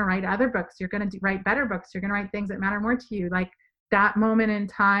you're going to write other books, you're going to write better books, you're going to write things that matter more to you. Like, that moment in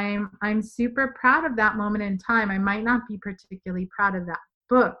time, I'm super proud of that moment in time. I might not be particularly proud of that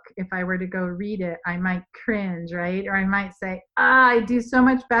book. If I were to go read it, I might cringe, right? Or I might say, I do so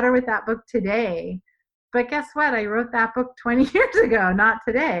much better with that book today. But guess what? I wrote that book 20 years ago, not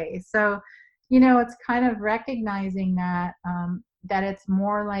today. So, it's kind of recognizing that that it's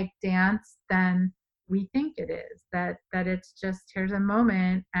more like dance than we think it is. That it's just, here's a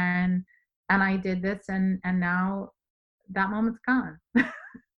moment, and I did this, and now that moment's gone.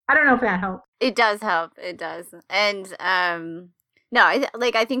 I don't know if that helps. It does help. It does. And no,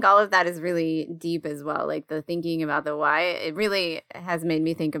 I think all of that is really deep as well. Like, the thinking about the why, it really has made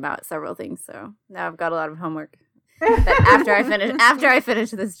me think about several things. So now I've got a lot of homework after I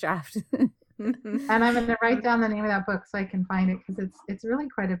finish this draft. And I'm going to write down the name of that book so I can find it, because it's really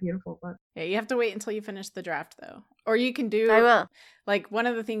quite a beautiful book. Yeah, you have to wait until you finish the draft, though. Or you can do, I will. Like, one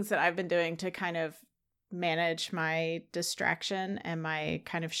of the things that I've been doing to kind of manage my distraction and my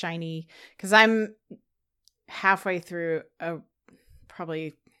kind of shiny, because I'm halfway through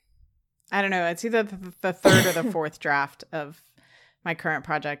probably, I don't know, it's either the third or the fourth draft of my current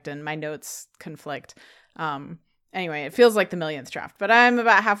project, and my notes conflict. Anyway, it feels like the millionth draft, but I'm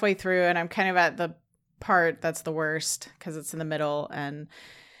about halfway through, and I'm kind of at the part that's the worst because it's in the middle. And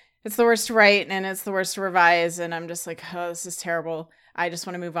it's the worst to write and it's the worst to revise. And I'm just like, oh, this is terrible. I just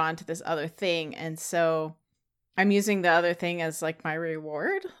want to move on to this other thing. And so I'm using the other thing as like my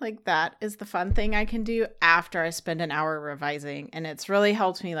reward. Like that is the fun thing I can do after I spend an hour revising. And it's really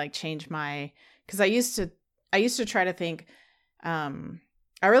helped me like change because I used to try to think,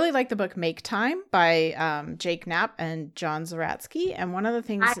 I really like the book Make Time by Jake Knapp and John Zeratsky. And one of the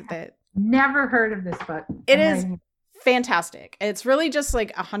things that never heard of this book. It is fantastic. It's really just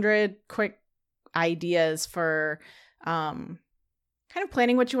like 100 quick ideas for kind of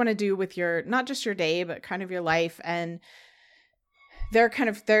planning what you want to do with not just your day, but kind of your life. And their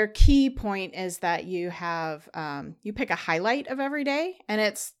key point is that you have, you pick a highlight of every day, and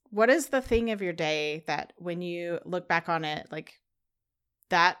it's, what is the thing of your day that when you look back on it, like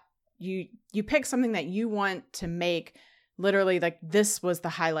that you pick something that you want to make literally like, this was the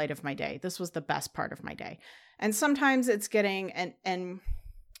highlight of my day. This was the best part of my day. And sometimes it's getting, and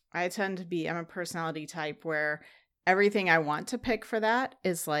I tend to be, I'm a personality type where everything I want to pick for that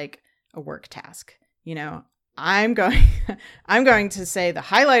is like a work task. You know, I'm going to say the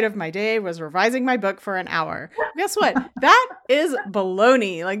highlight of my day was revising my book for an hour. Guess what? That is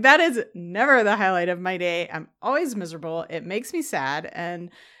baloney. Like that is never the highlight of my day. I'm always miserable. It makes me sad.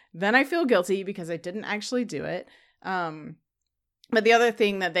 And then I feel guilty because I didn't actually do it. But the other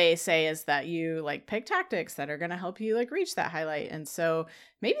thing that they say is that you like pick tactics that are going to help you like reach that highlight. And so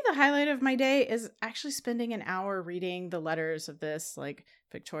maybe the highlight of my day is actually spending an hour reading the letters of this like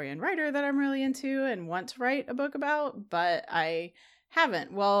Victorian writer that I'm really into and want to write a book about, but I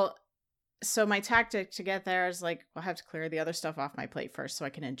haven't. Well, so my tactic to get there is like, I'll have to clear the other stuff off my plate first so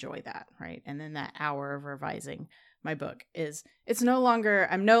I can enjoy that. Right. And then that hour of revising my book I'm no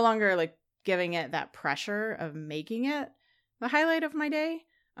longer like giving it that pressure of making it the highlight of my day.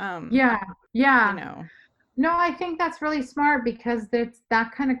 Yeah. You know. No, I think that's really smart because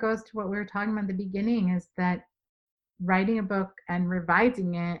that kind of goes to what we were talking about at the beginning, is that writing a book and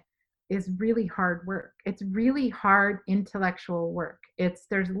revising it is really hard work. It's really hard intellectual work.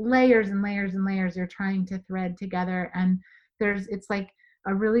 There's layers and layers and layers you're trying to thread together. And it's like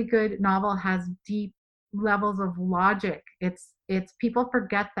a really good novel has deep levels of logic. It's people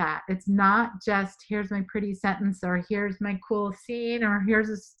forget that. It's not just here's my pretty sentence or here's my cool scene or here's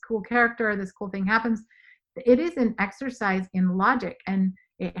this cool character or this cool thing happens. It is an exercise in logic and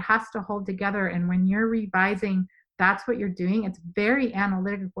it has to hold together. And when you're revising, that's what you're doing. It's very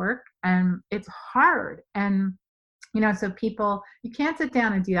analytic work and it's hard. And so you can't sit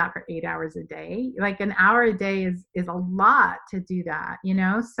down and do that for 8 hours a day. Like an hour a day is a lot to do that,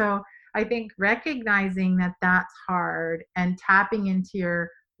 So I think recognizing that that's hard and tapping into your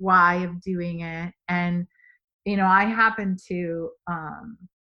why of doing it. And, I happen to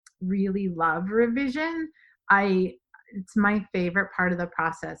really love revision. It's my favorite part of the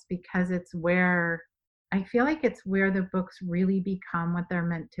process because it's where I feel like it's where the books really become what they're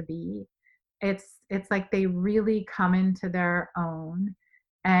meant to be. It's like they really come into their own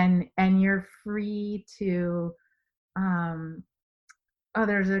and you're free to,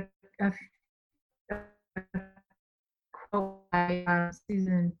 there's a quote by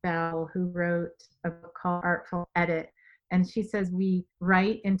Susan Bell, who wrote a book called Artful Edit. And she says, we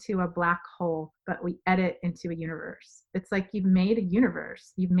write into a black hole, but we edit into a universe. It's like you've made a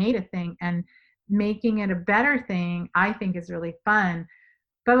universe, you've made a thing, and making it a better thing, I think is really fun.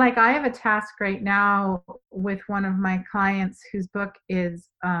 But like I have a task right now with one of my clients whose book is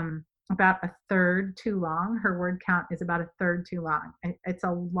about a third too long. Her word count is about a third too long. It's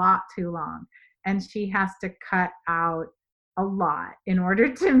a lot too long. And she has to cut out a lot in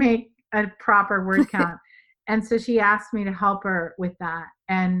order to make a proper word count. And so she asked me to help her with that.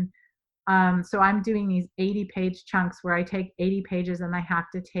 And so I'm doing these 80-page chunks where I take 80 pages and I have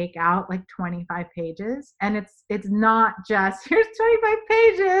to take out like 25 pages. And it's not just, here's 25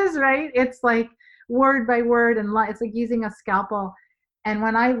 pages, right? It's like word by word, and it's like using a scalpel. And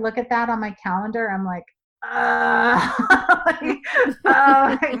when I look at that on my calendar, I'm like, like,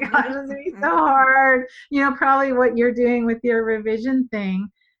 oh my gosh, this is gonna be so hard. Probably what you're doing with your revision thing.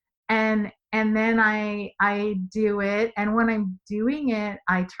 And then I do it. And when I'm doing it,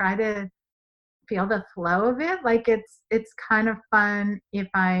 I try to feel the flow of it. Like it's kind of fun if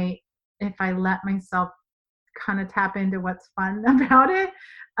I let myself kind of tap into what's fun about it.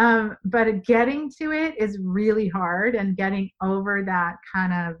 But getting to it is really hard, and getting over that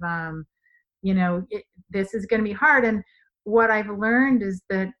kind of, this is going to be hard. And what I've learned is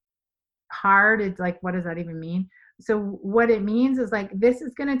that hard, it's like, what does that even mean? So what it means is like, this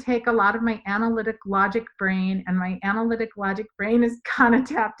is going to take a lot of my analytic logic brain, and my analytic logic brain is kind of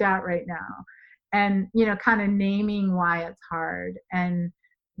tapped out right now. And, kind of naming why it's hard and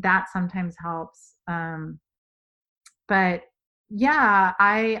that sometimes helps. But yeah,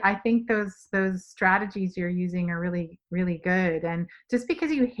 I think those strategies you're using are really, really good. And just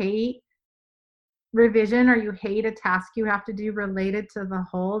because you hate revision or you hate a task you have to do related to the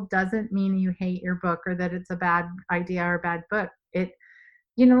whole doesn't mean you hate your book or that it's a bad idea or a bad book.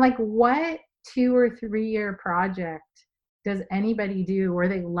 Like what 2 or 3 year project does anybody do where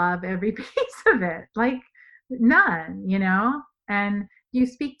they love every piece of it? Like none, and you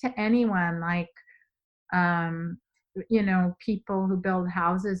speak to anyone, like people who build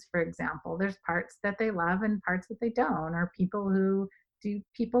houses, for example, there's parts that they love and parts that they don't, or people who do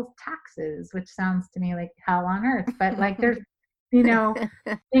people's taxes, which sounds to me like hell on earth, but like there's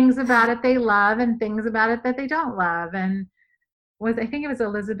things about it they love and things about it that they don't love. And I think it was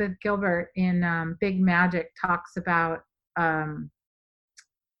Elizabeth Gilbert in Big Magic talks about, isn't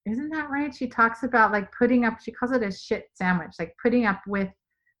that right? She talks about like putting up, she calls it a shit sandwich, like putting up with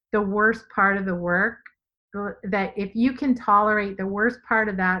the worst part of the work, that if you can tolerate the worst part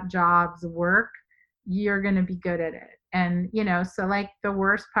of that job's work, you're going to be good at it. And, so like the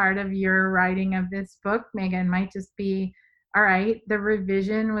worst part of your writing of this book, Megan, might just be, all right, the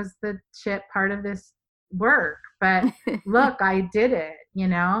revision was the shit part of this work, but look, I did it,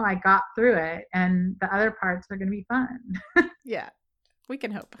 I got through it, and the other parts are going to be fun. Yeah, we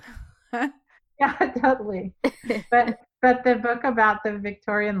can hope. Yeah, totally. But the book about the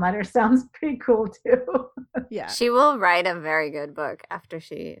Victorian letter sounds pretty cool too. Yeah. She will write a very good book after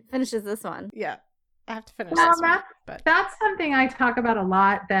she finishes this one. Yeah. I have to finish this one. But that's something I talk about a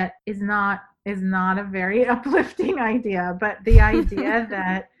lot that is not a very uplifting idea, but the idea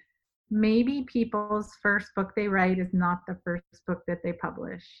that maybe people's first book they write is not the first book that they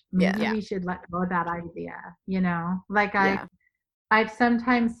publish. Maybe we should let go of that idea, Like I've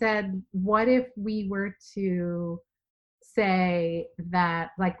sometimes said, what if we were to say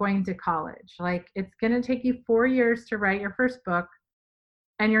that, like going to college, like it's going to take you 4 years to write your first book,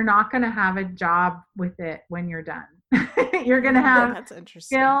 and you're not going to have a job with it when you're done. You're going to have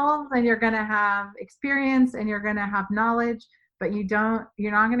skills, and you're going to have experience, and you're going to have knowledge, but you're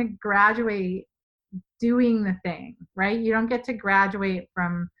not going to graduate doing the thing, right? You don't get to graduate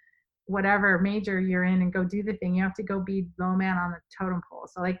from whatever major you're in and go do the thing. You have to go be low man on the totem pole.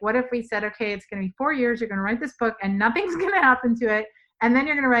 So like, what if we said, okay, it's going to be 4 years, you're going to write this book and nothing's going to happen to it, and then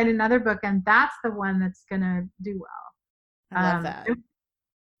you're going to write another book, and that's the one that's going to do well. I love that.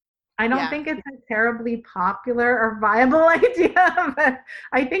 I don't think it's a terribly popular or viable idea, but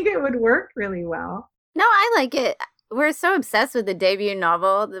I think it would work really well. No, I like it. We're so obsessed with the debut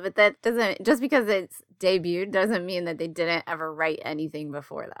novel, but that doesn't, just because it's debuted doesn't mean that they didn't ever write anything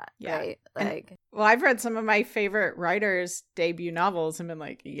before that. Yeah. Right? Like, well, I've read some of my favorite writers' debut novels and been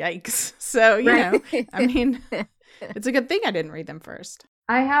like, yikes. So, you know, I mean, it's a good thing I didn't read them first.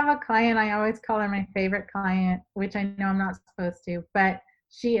 I have a client, I always call her my favorite client, which I know I'm not supposed to, but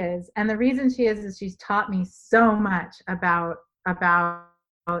she is. And the reason she is she's taught me so much about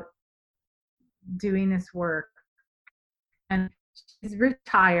doing this work. And she's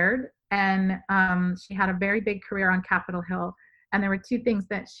retired, and she had a very big career on Capitol Hill. And there were two things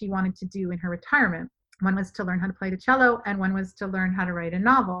that she wanted to do in her retirement. One was to learn how to play the cello, and one was to learn how to write a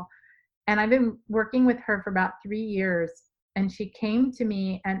novel. And I've been working with her for about 3 years. And she came to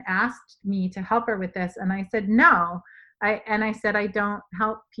me and asked me to help her with this. And I said, no. I said, I don't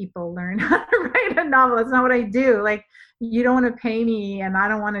help people learn how to write a novel. It's not what I do. Like, you don't want to pay me, and I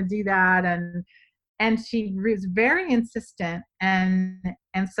don't want to do that. And she was very insistent. And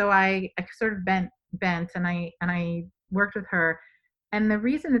so I sort of bent and I worked with her. And the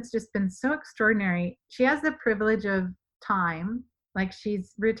reason it's just been so extraordinary, she has the privilege of time, like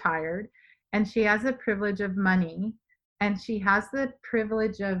she's retired, and she has the privilege of money, and she has the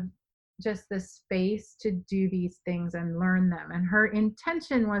privilege of just the space to do these things and learn them. And her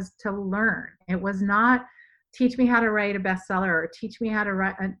intention was to learn. It was not teach me how to write a bestseller or teach me how to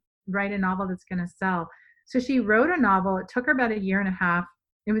write a novel that's going to sell. So she wrote a novel. It took her about 1.5 years.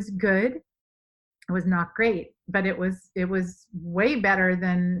 It was good. It was not great, but it was way better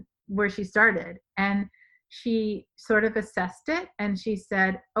than where she started. And she sort of assessed it, and she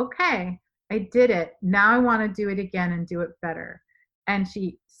said, okay, I did it. Now I want to do it again and do it better. And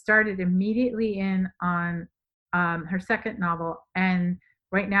she started immediately in on her second novel. And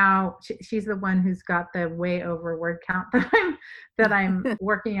right now she's the one who's got the way over word count that I'm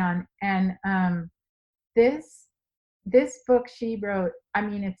working on. And this book she wrote, I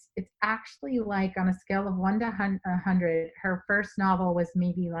mean, it's actually like on a scale of 1 to 100. Her first novel was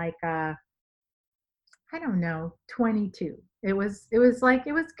maybe like I don't know, 22. It was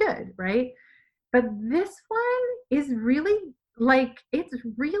good, right? But this one is really like it's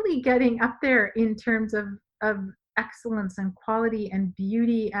really getting up there in terms of excellence and quality and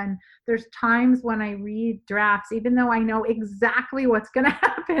beauty. And there's times when I read drafts, even though I know exactly what's going to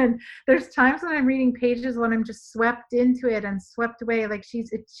happen, there's times when I'm reading pages when I'm just swept into it and swept away, like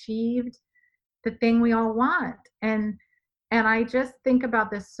she's achieved the thing we all want. And I just think about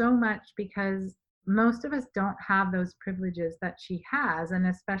this so much because most of us don't have those privileges that she has. And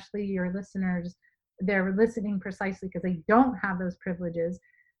especially your listeners, they're listening precisely because they don't have those privileges.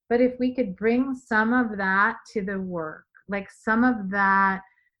 But if we could bring some of that to the work, like some of that,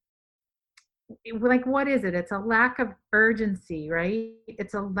 like what is it? It's a lack of urgency, right?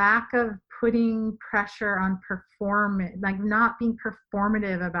 It's a lack of putting pressure on like not being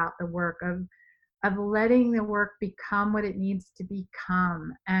performative about the work, of letting the work become what it needs to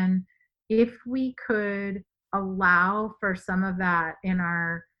become. And if we could allow for some of that in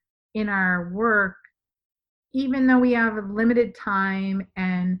our work, even though we have a limited time,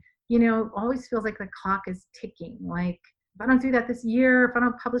 and always feels like the clock is ticking, like if I don't do that this year, if I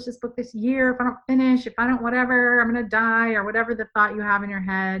don't publish this book this year, if I don't finish, if I don't whatever, I'm going to die, or whatever the thought you have in your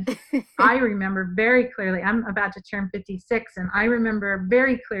head. I remember very clearly, I'm about to turn 56, and I remember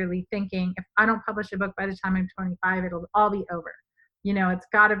very clearly thinking, if I don't publish a book by the time I'm 25, it'll all be over. It's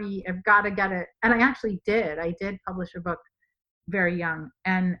got to be, I've got to get it. And I actually did. I did publish a book very young,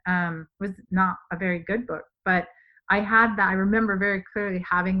 and was not a very good book, but I had that. I remember very clearly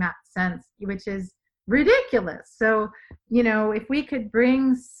having that sense, which is ridiculous. So, if we could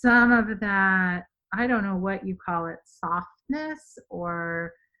bring some of that, I don't know what you call it, softness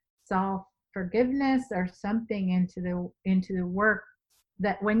or self-forgiveness or something into the work,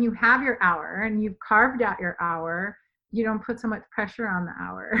 that when you have your hour and you've carved out your hour, you don't put so much pressure on the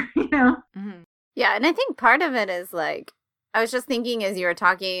hour, Mm-hmm. Yeah. And I think part of it is like, I was just thinking as you were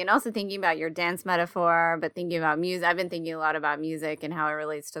talking, and also thinking about your dance metaphor, but thinking about music. I've been thinking a lot about music and how it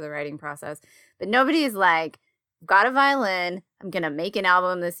relates to the writing process. But nobody is like, got a violin, I'm going to make an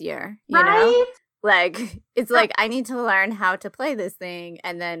album this year. You know? Like, it's like, I need to learn how to play this thing.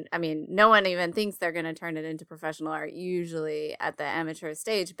 And then, I mean, no one even thinks they're going to turn it into professional art, usually at the amateur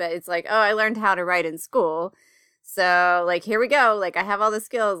stage. But it's like, oh, I learned how to write in school. So, like, here we go. Like, I have all the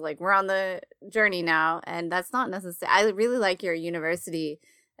skills. Like, we're on the journey now. And that's not necessary. I really like your university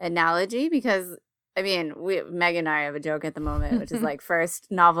analogy because, I mean, Meg and I have a joke at the moment, which is like, first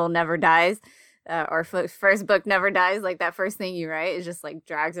novel never dies, or first book never dies. Like, that first thing you write is just, like,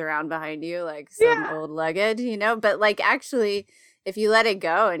 drags around behind you like some old luggage, But, like, actually, if you let it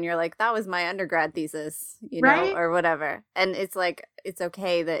go and you're like, that was my undergrad thesis, right? Or whatever. And it's like, it's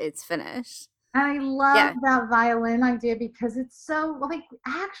okay that it's finished. And I love that violin idea because it's so, like,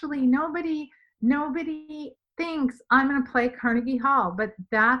 actually nobody thinks I'm going to play Carnegie Hall, but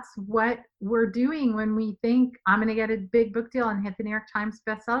that's what we're doing when we think I'm going to get a big book deal and hit the New York Times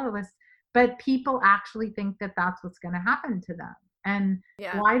bestseller list. But people actually think that that's what's going to happen to them. And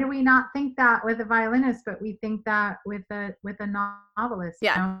why do we not think that with a violinist, but we think that with a novelist?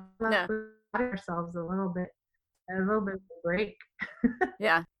 Yeah. Let ourselves a little bit of a break.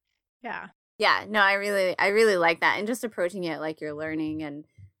 Yeah. Yeah. Yeah, no, I really like that. And just approaching it like you're learning. And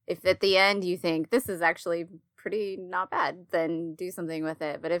if at the end you think this is actually pretty not bad, then do something with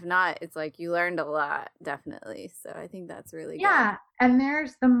it. But if not, it's like you learned a lot, definitely. So I think that's really good. Yeah. And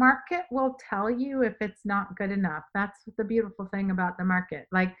the market will tell you if it's not good enough. That's the beautiful thing about the market.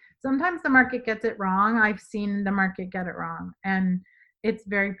 Like, sometimes the market gets it wrong. I've seen the market get it wrong. And it's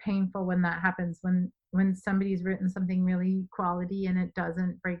very painful when that happens, when somebody's written something really quality and it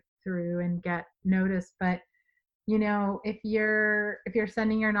doesn't break through and get noticed. But if you're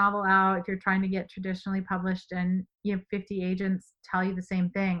sending your novel out, if you're trying to get traditionally published and you have 50 agents tell you the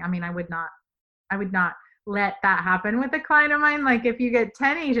same thing, I mean, I would not let that happen with a client of mine. Like, if you get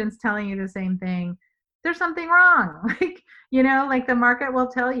 10 agents telling you the same thing, there's something wrong. Like, like the market will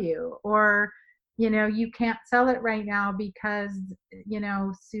tell you, or you can't sell it right now because,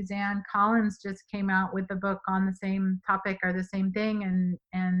 Suzanne Collins just came out with a book on the same topic or the same thing,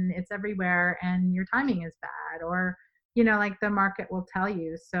 and it's everywhere and your timing is bad, or, like the market will tell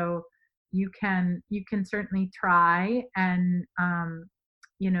you. So you can certainly try and,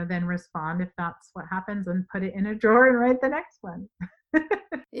 then respond if that's what happens, and put it in a drawer and write the next one.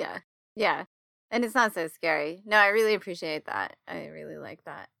 Yeah. Yeah. And it's not so scary. No, I really appreciate that. I really like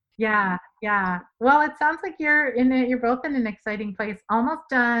that. Yeah. Well, it sounds like you're both in an exciting place. Almost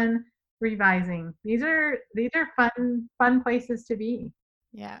done revising. These are fun places to be.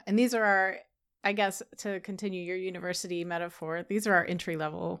 Yeah. And these are our, I guess, to continue your university metaphor, these are our entry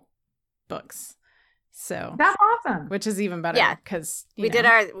level books. So that's awesome. Which is even better. Yeah, because we did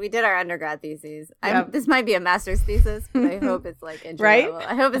our undergrad theses. Yep. This might be a master's thesis, but I hope it's like entry Right? level.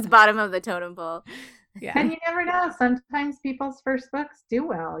 I hope it's bottom of the totem pole. Yeah. And you never know. Sometimes people's first books do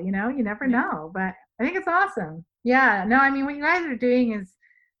well, you never know. But I think it's awesome. Yeah. No, I mean, what you guys are doing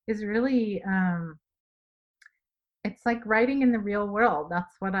is really, it's like writing in the real world.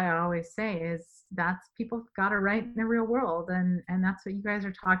 That's what I always say is that's people got to write in the real world. And that's what you guys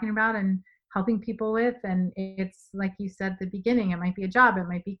are talking about and helping people with. And it's like you said at the beginning, it might be a job. It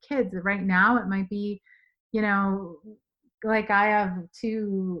might be kids. Right now, it might be, like I have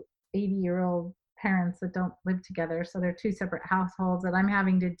 2 80-year-old parents that don't live together. So they're 2 separate households that I'm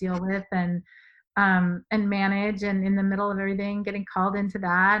having to deal with and manage, and in the middle of everything getting called into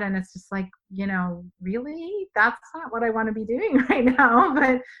that. And it's just like, really, that's not what I want to be doing right now,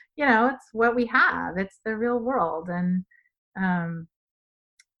 but it's what we have. It's the real world. And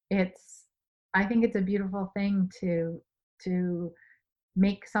I think it's a beautiful thing to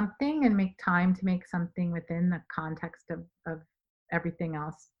make something and make time to make something within the context of everything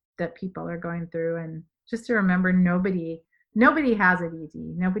else that people are going through. And just to remember, nobody has it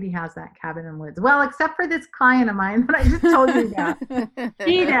easy. Nobody has that cabin in the woods. Well, except for this client of mine that I just told you about.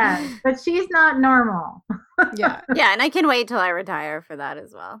 She does, but she's not normal. Yeah. Yeah, and I can wait till I retire for that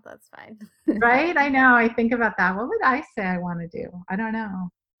as well. That's fine. Right? I know. I think about that. What would I say I want to do? I don't know.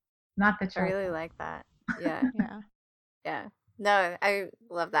 Not that I really like that. Yeah. Yeah. Yeah. No, I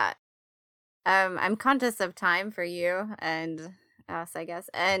love that. I'm conscious of time for you and us, I guess.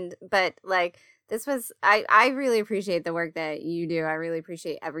 But like this was I really appreciate the work that you do. I really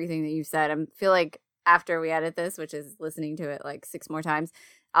appreciate everything that you've said. I feel like after we edit this, which is listening to it like 6 more times,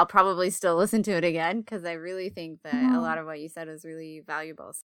 I'll probably still listen to it again because I really think that a lot of what you said was really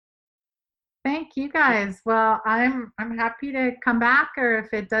valuable. Thank you guys. Well, I'm happy to come back, or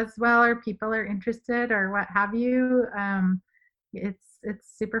if it does well or people are interested or what have you. It's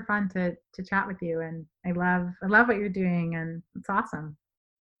super fun to chat with you, and I love what you're doing, and it's awesome.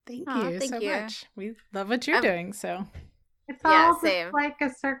 Thank you so much. We love what you're doing. So it's all just like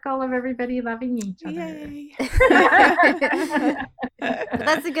a circle of everybody loving each other. Yay. But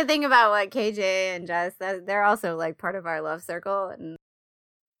that's the good thing about what KJ and Jess, that they're also like part of our love circle. And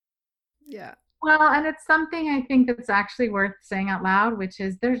yeah. Well, and it's something I think that's actually worth saying out loud, which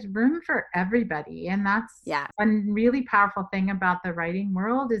is there's room for everybody. And that's one really powerful thing about the writing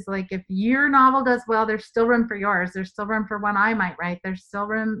world is like, if your novel does well, there's still room for yours. There's still room for one I might write. There's still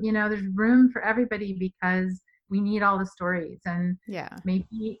room, there's room for everybody because we need all the stories. And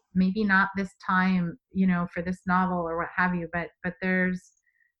maybe not this time, for this novel or what have you, but there's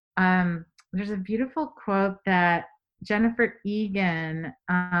a beautiful quote that Jennifer Egan,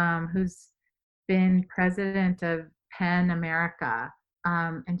 who's been president of PEN America,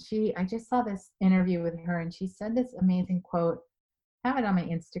 and I just saw this interview with her, and she said this amazing quote. I have it on my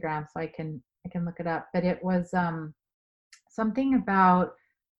Instagram so I can look it up, but it was something about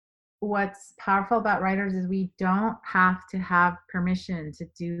what's powerful about writers is we don't have to have permission to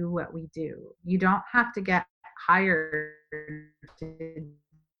do what we do. You don't have to get hired to do what you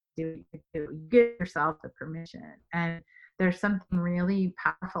do. You give yourself the permission, and there's something really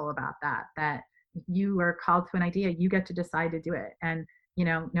powerful about that you are called to an idea, you get to decide to do it, and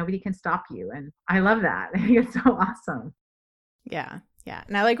nobody can stop you. And I love that. I think it's so awesome. Yeah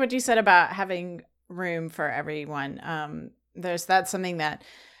And I like what you said about having room for everyone. That's something that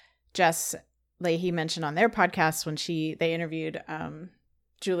Jess Leahy mentioned on their podcast when they interviewed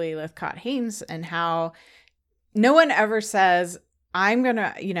Julie Lythcott-Haims, and how no one ever says I'm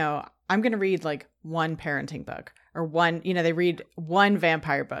gonna read like one parenting book or one, they read one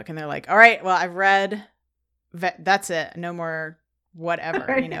vampire book and they're like, all right, well, I've read, that's it. No more whatever,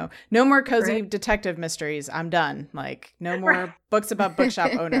 Right. No more cozy detective mysteries. I'm done. Like no more books about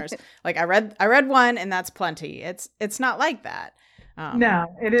bookshop owners. Like I read one and that's plenty. It's not like that. No,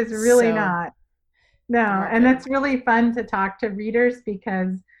 it is really not. No. And that's really fun to talk to readers,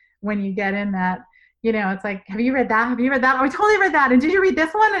 because when you get in that, it's like, have you read that? Have you read that? Oh, I totally read that. And did you read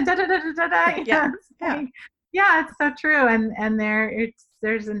this one? And it's so true. And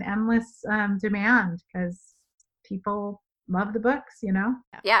there's an endless demand because people love the books,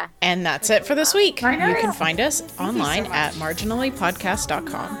 Yeah. And that's it for this week. I know. You can find us online so at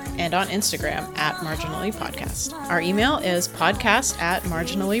marginallypodcast.com and on Instagram at marginallypodcast. Our email is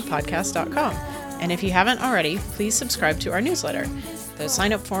podcast@marginallypodcast.com. And if you haven't already, please subscribe to our newsletter. The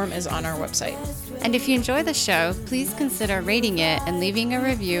sign-up form is on our website. And if you enjoy the show, please consider rating it and leaving a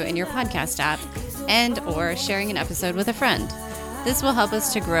review in your podcast app, and or sharing an episode with a friend. This will help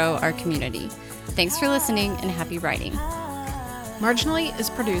us to grow our community. Thanks for listening, and happy writing. Marginally is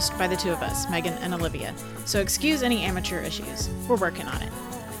produced by the two of us, Megan and Olivia, so excuse any amateur issues. We're working on it.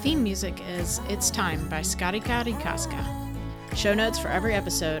 Theme music is It's Time by Skarika Rikaska. Show notes for every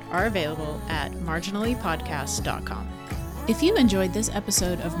episode are available at marginallypodcast.com. If you enjoyed this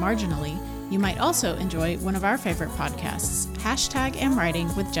episode of Marginally, you might also enjoy one of our favorite podcasts,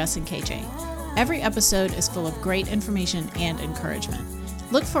 #AmWriting with Jess and KJ. Every episode is full of great information and encouragement.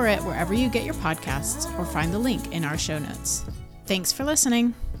 Look for it wherever you get your podcasts or find the link in our show notes. Thanks for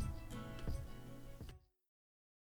listening.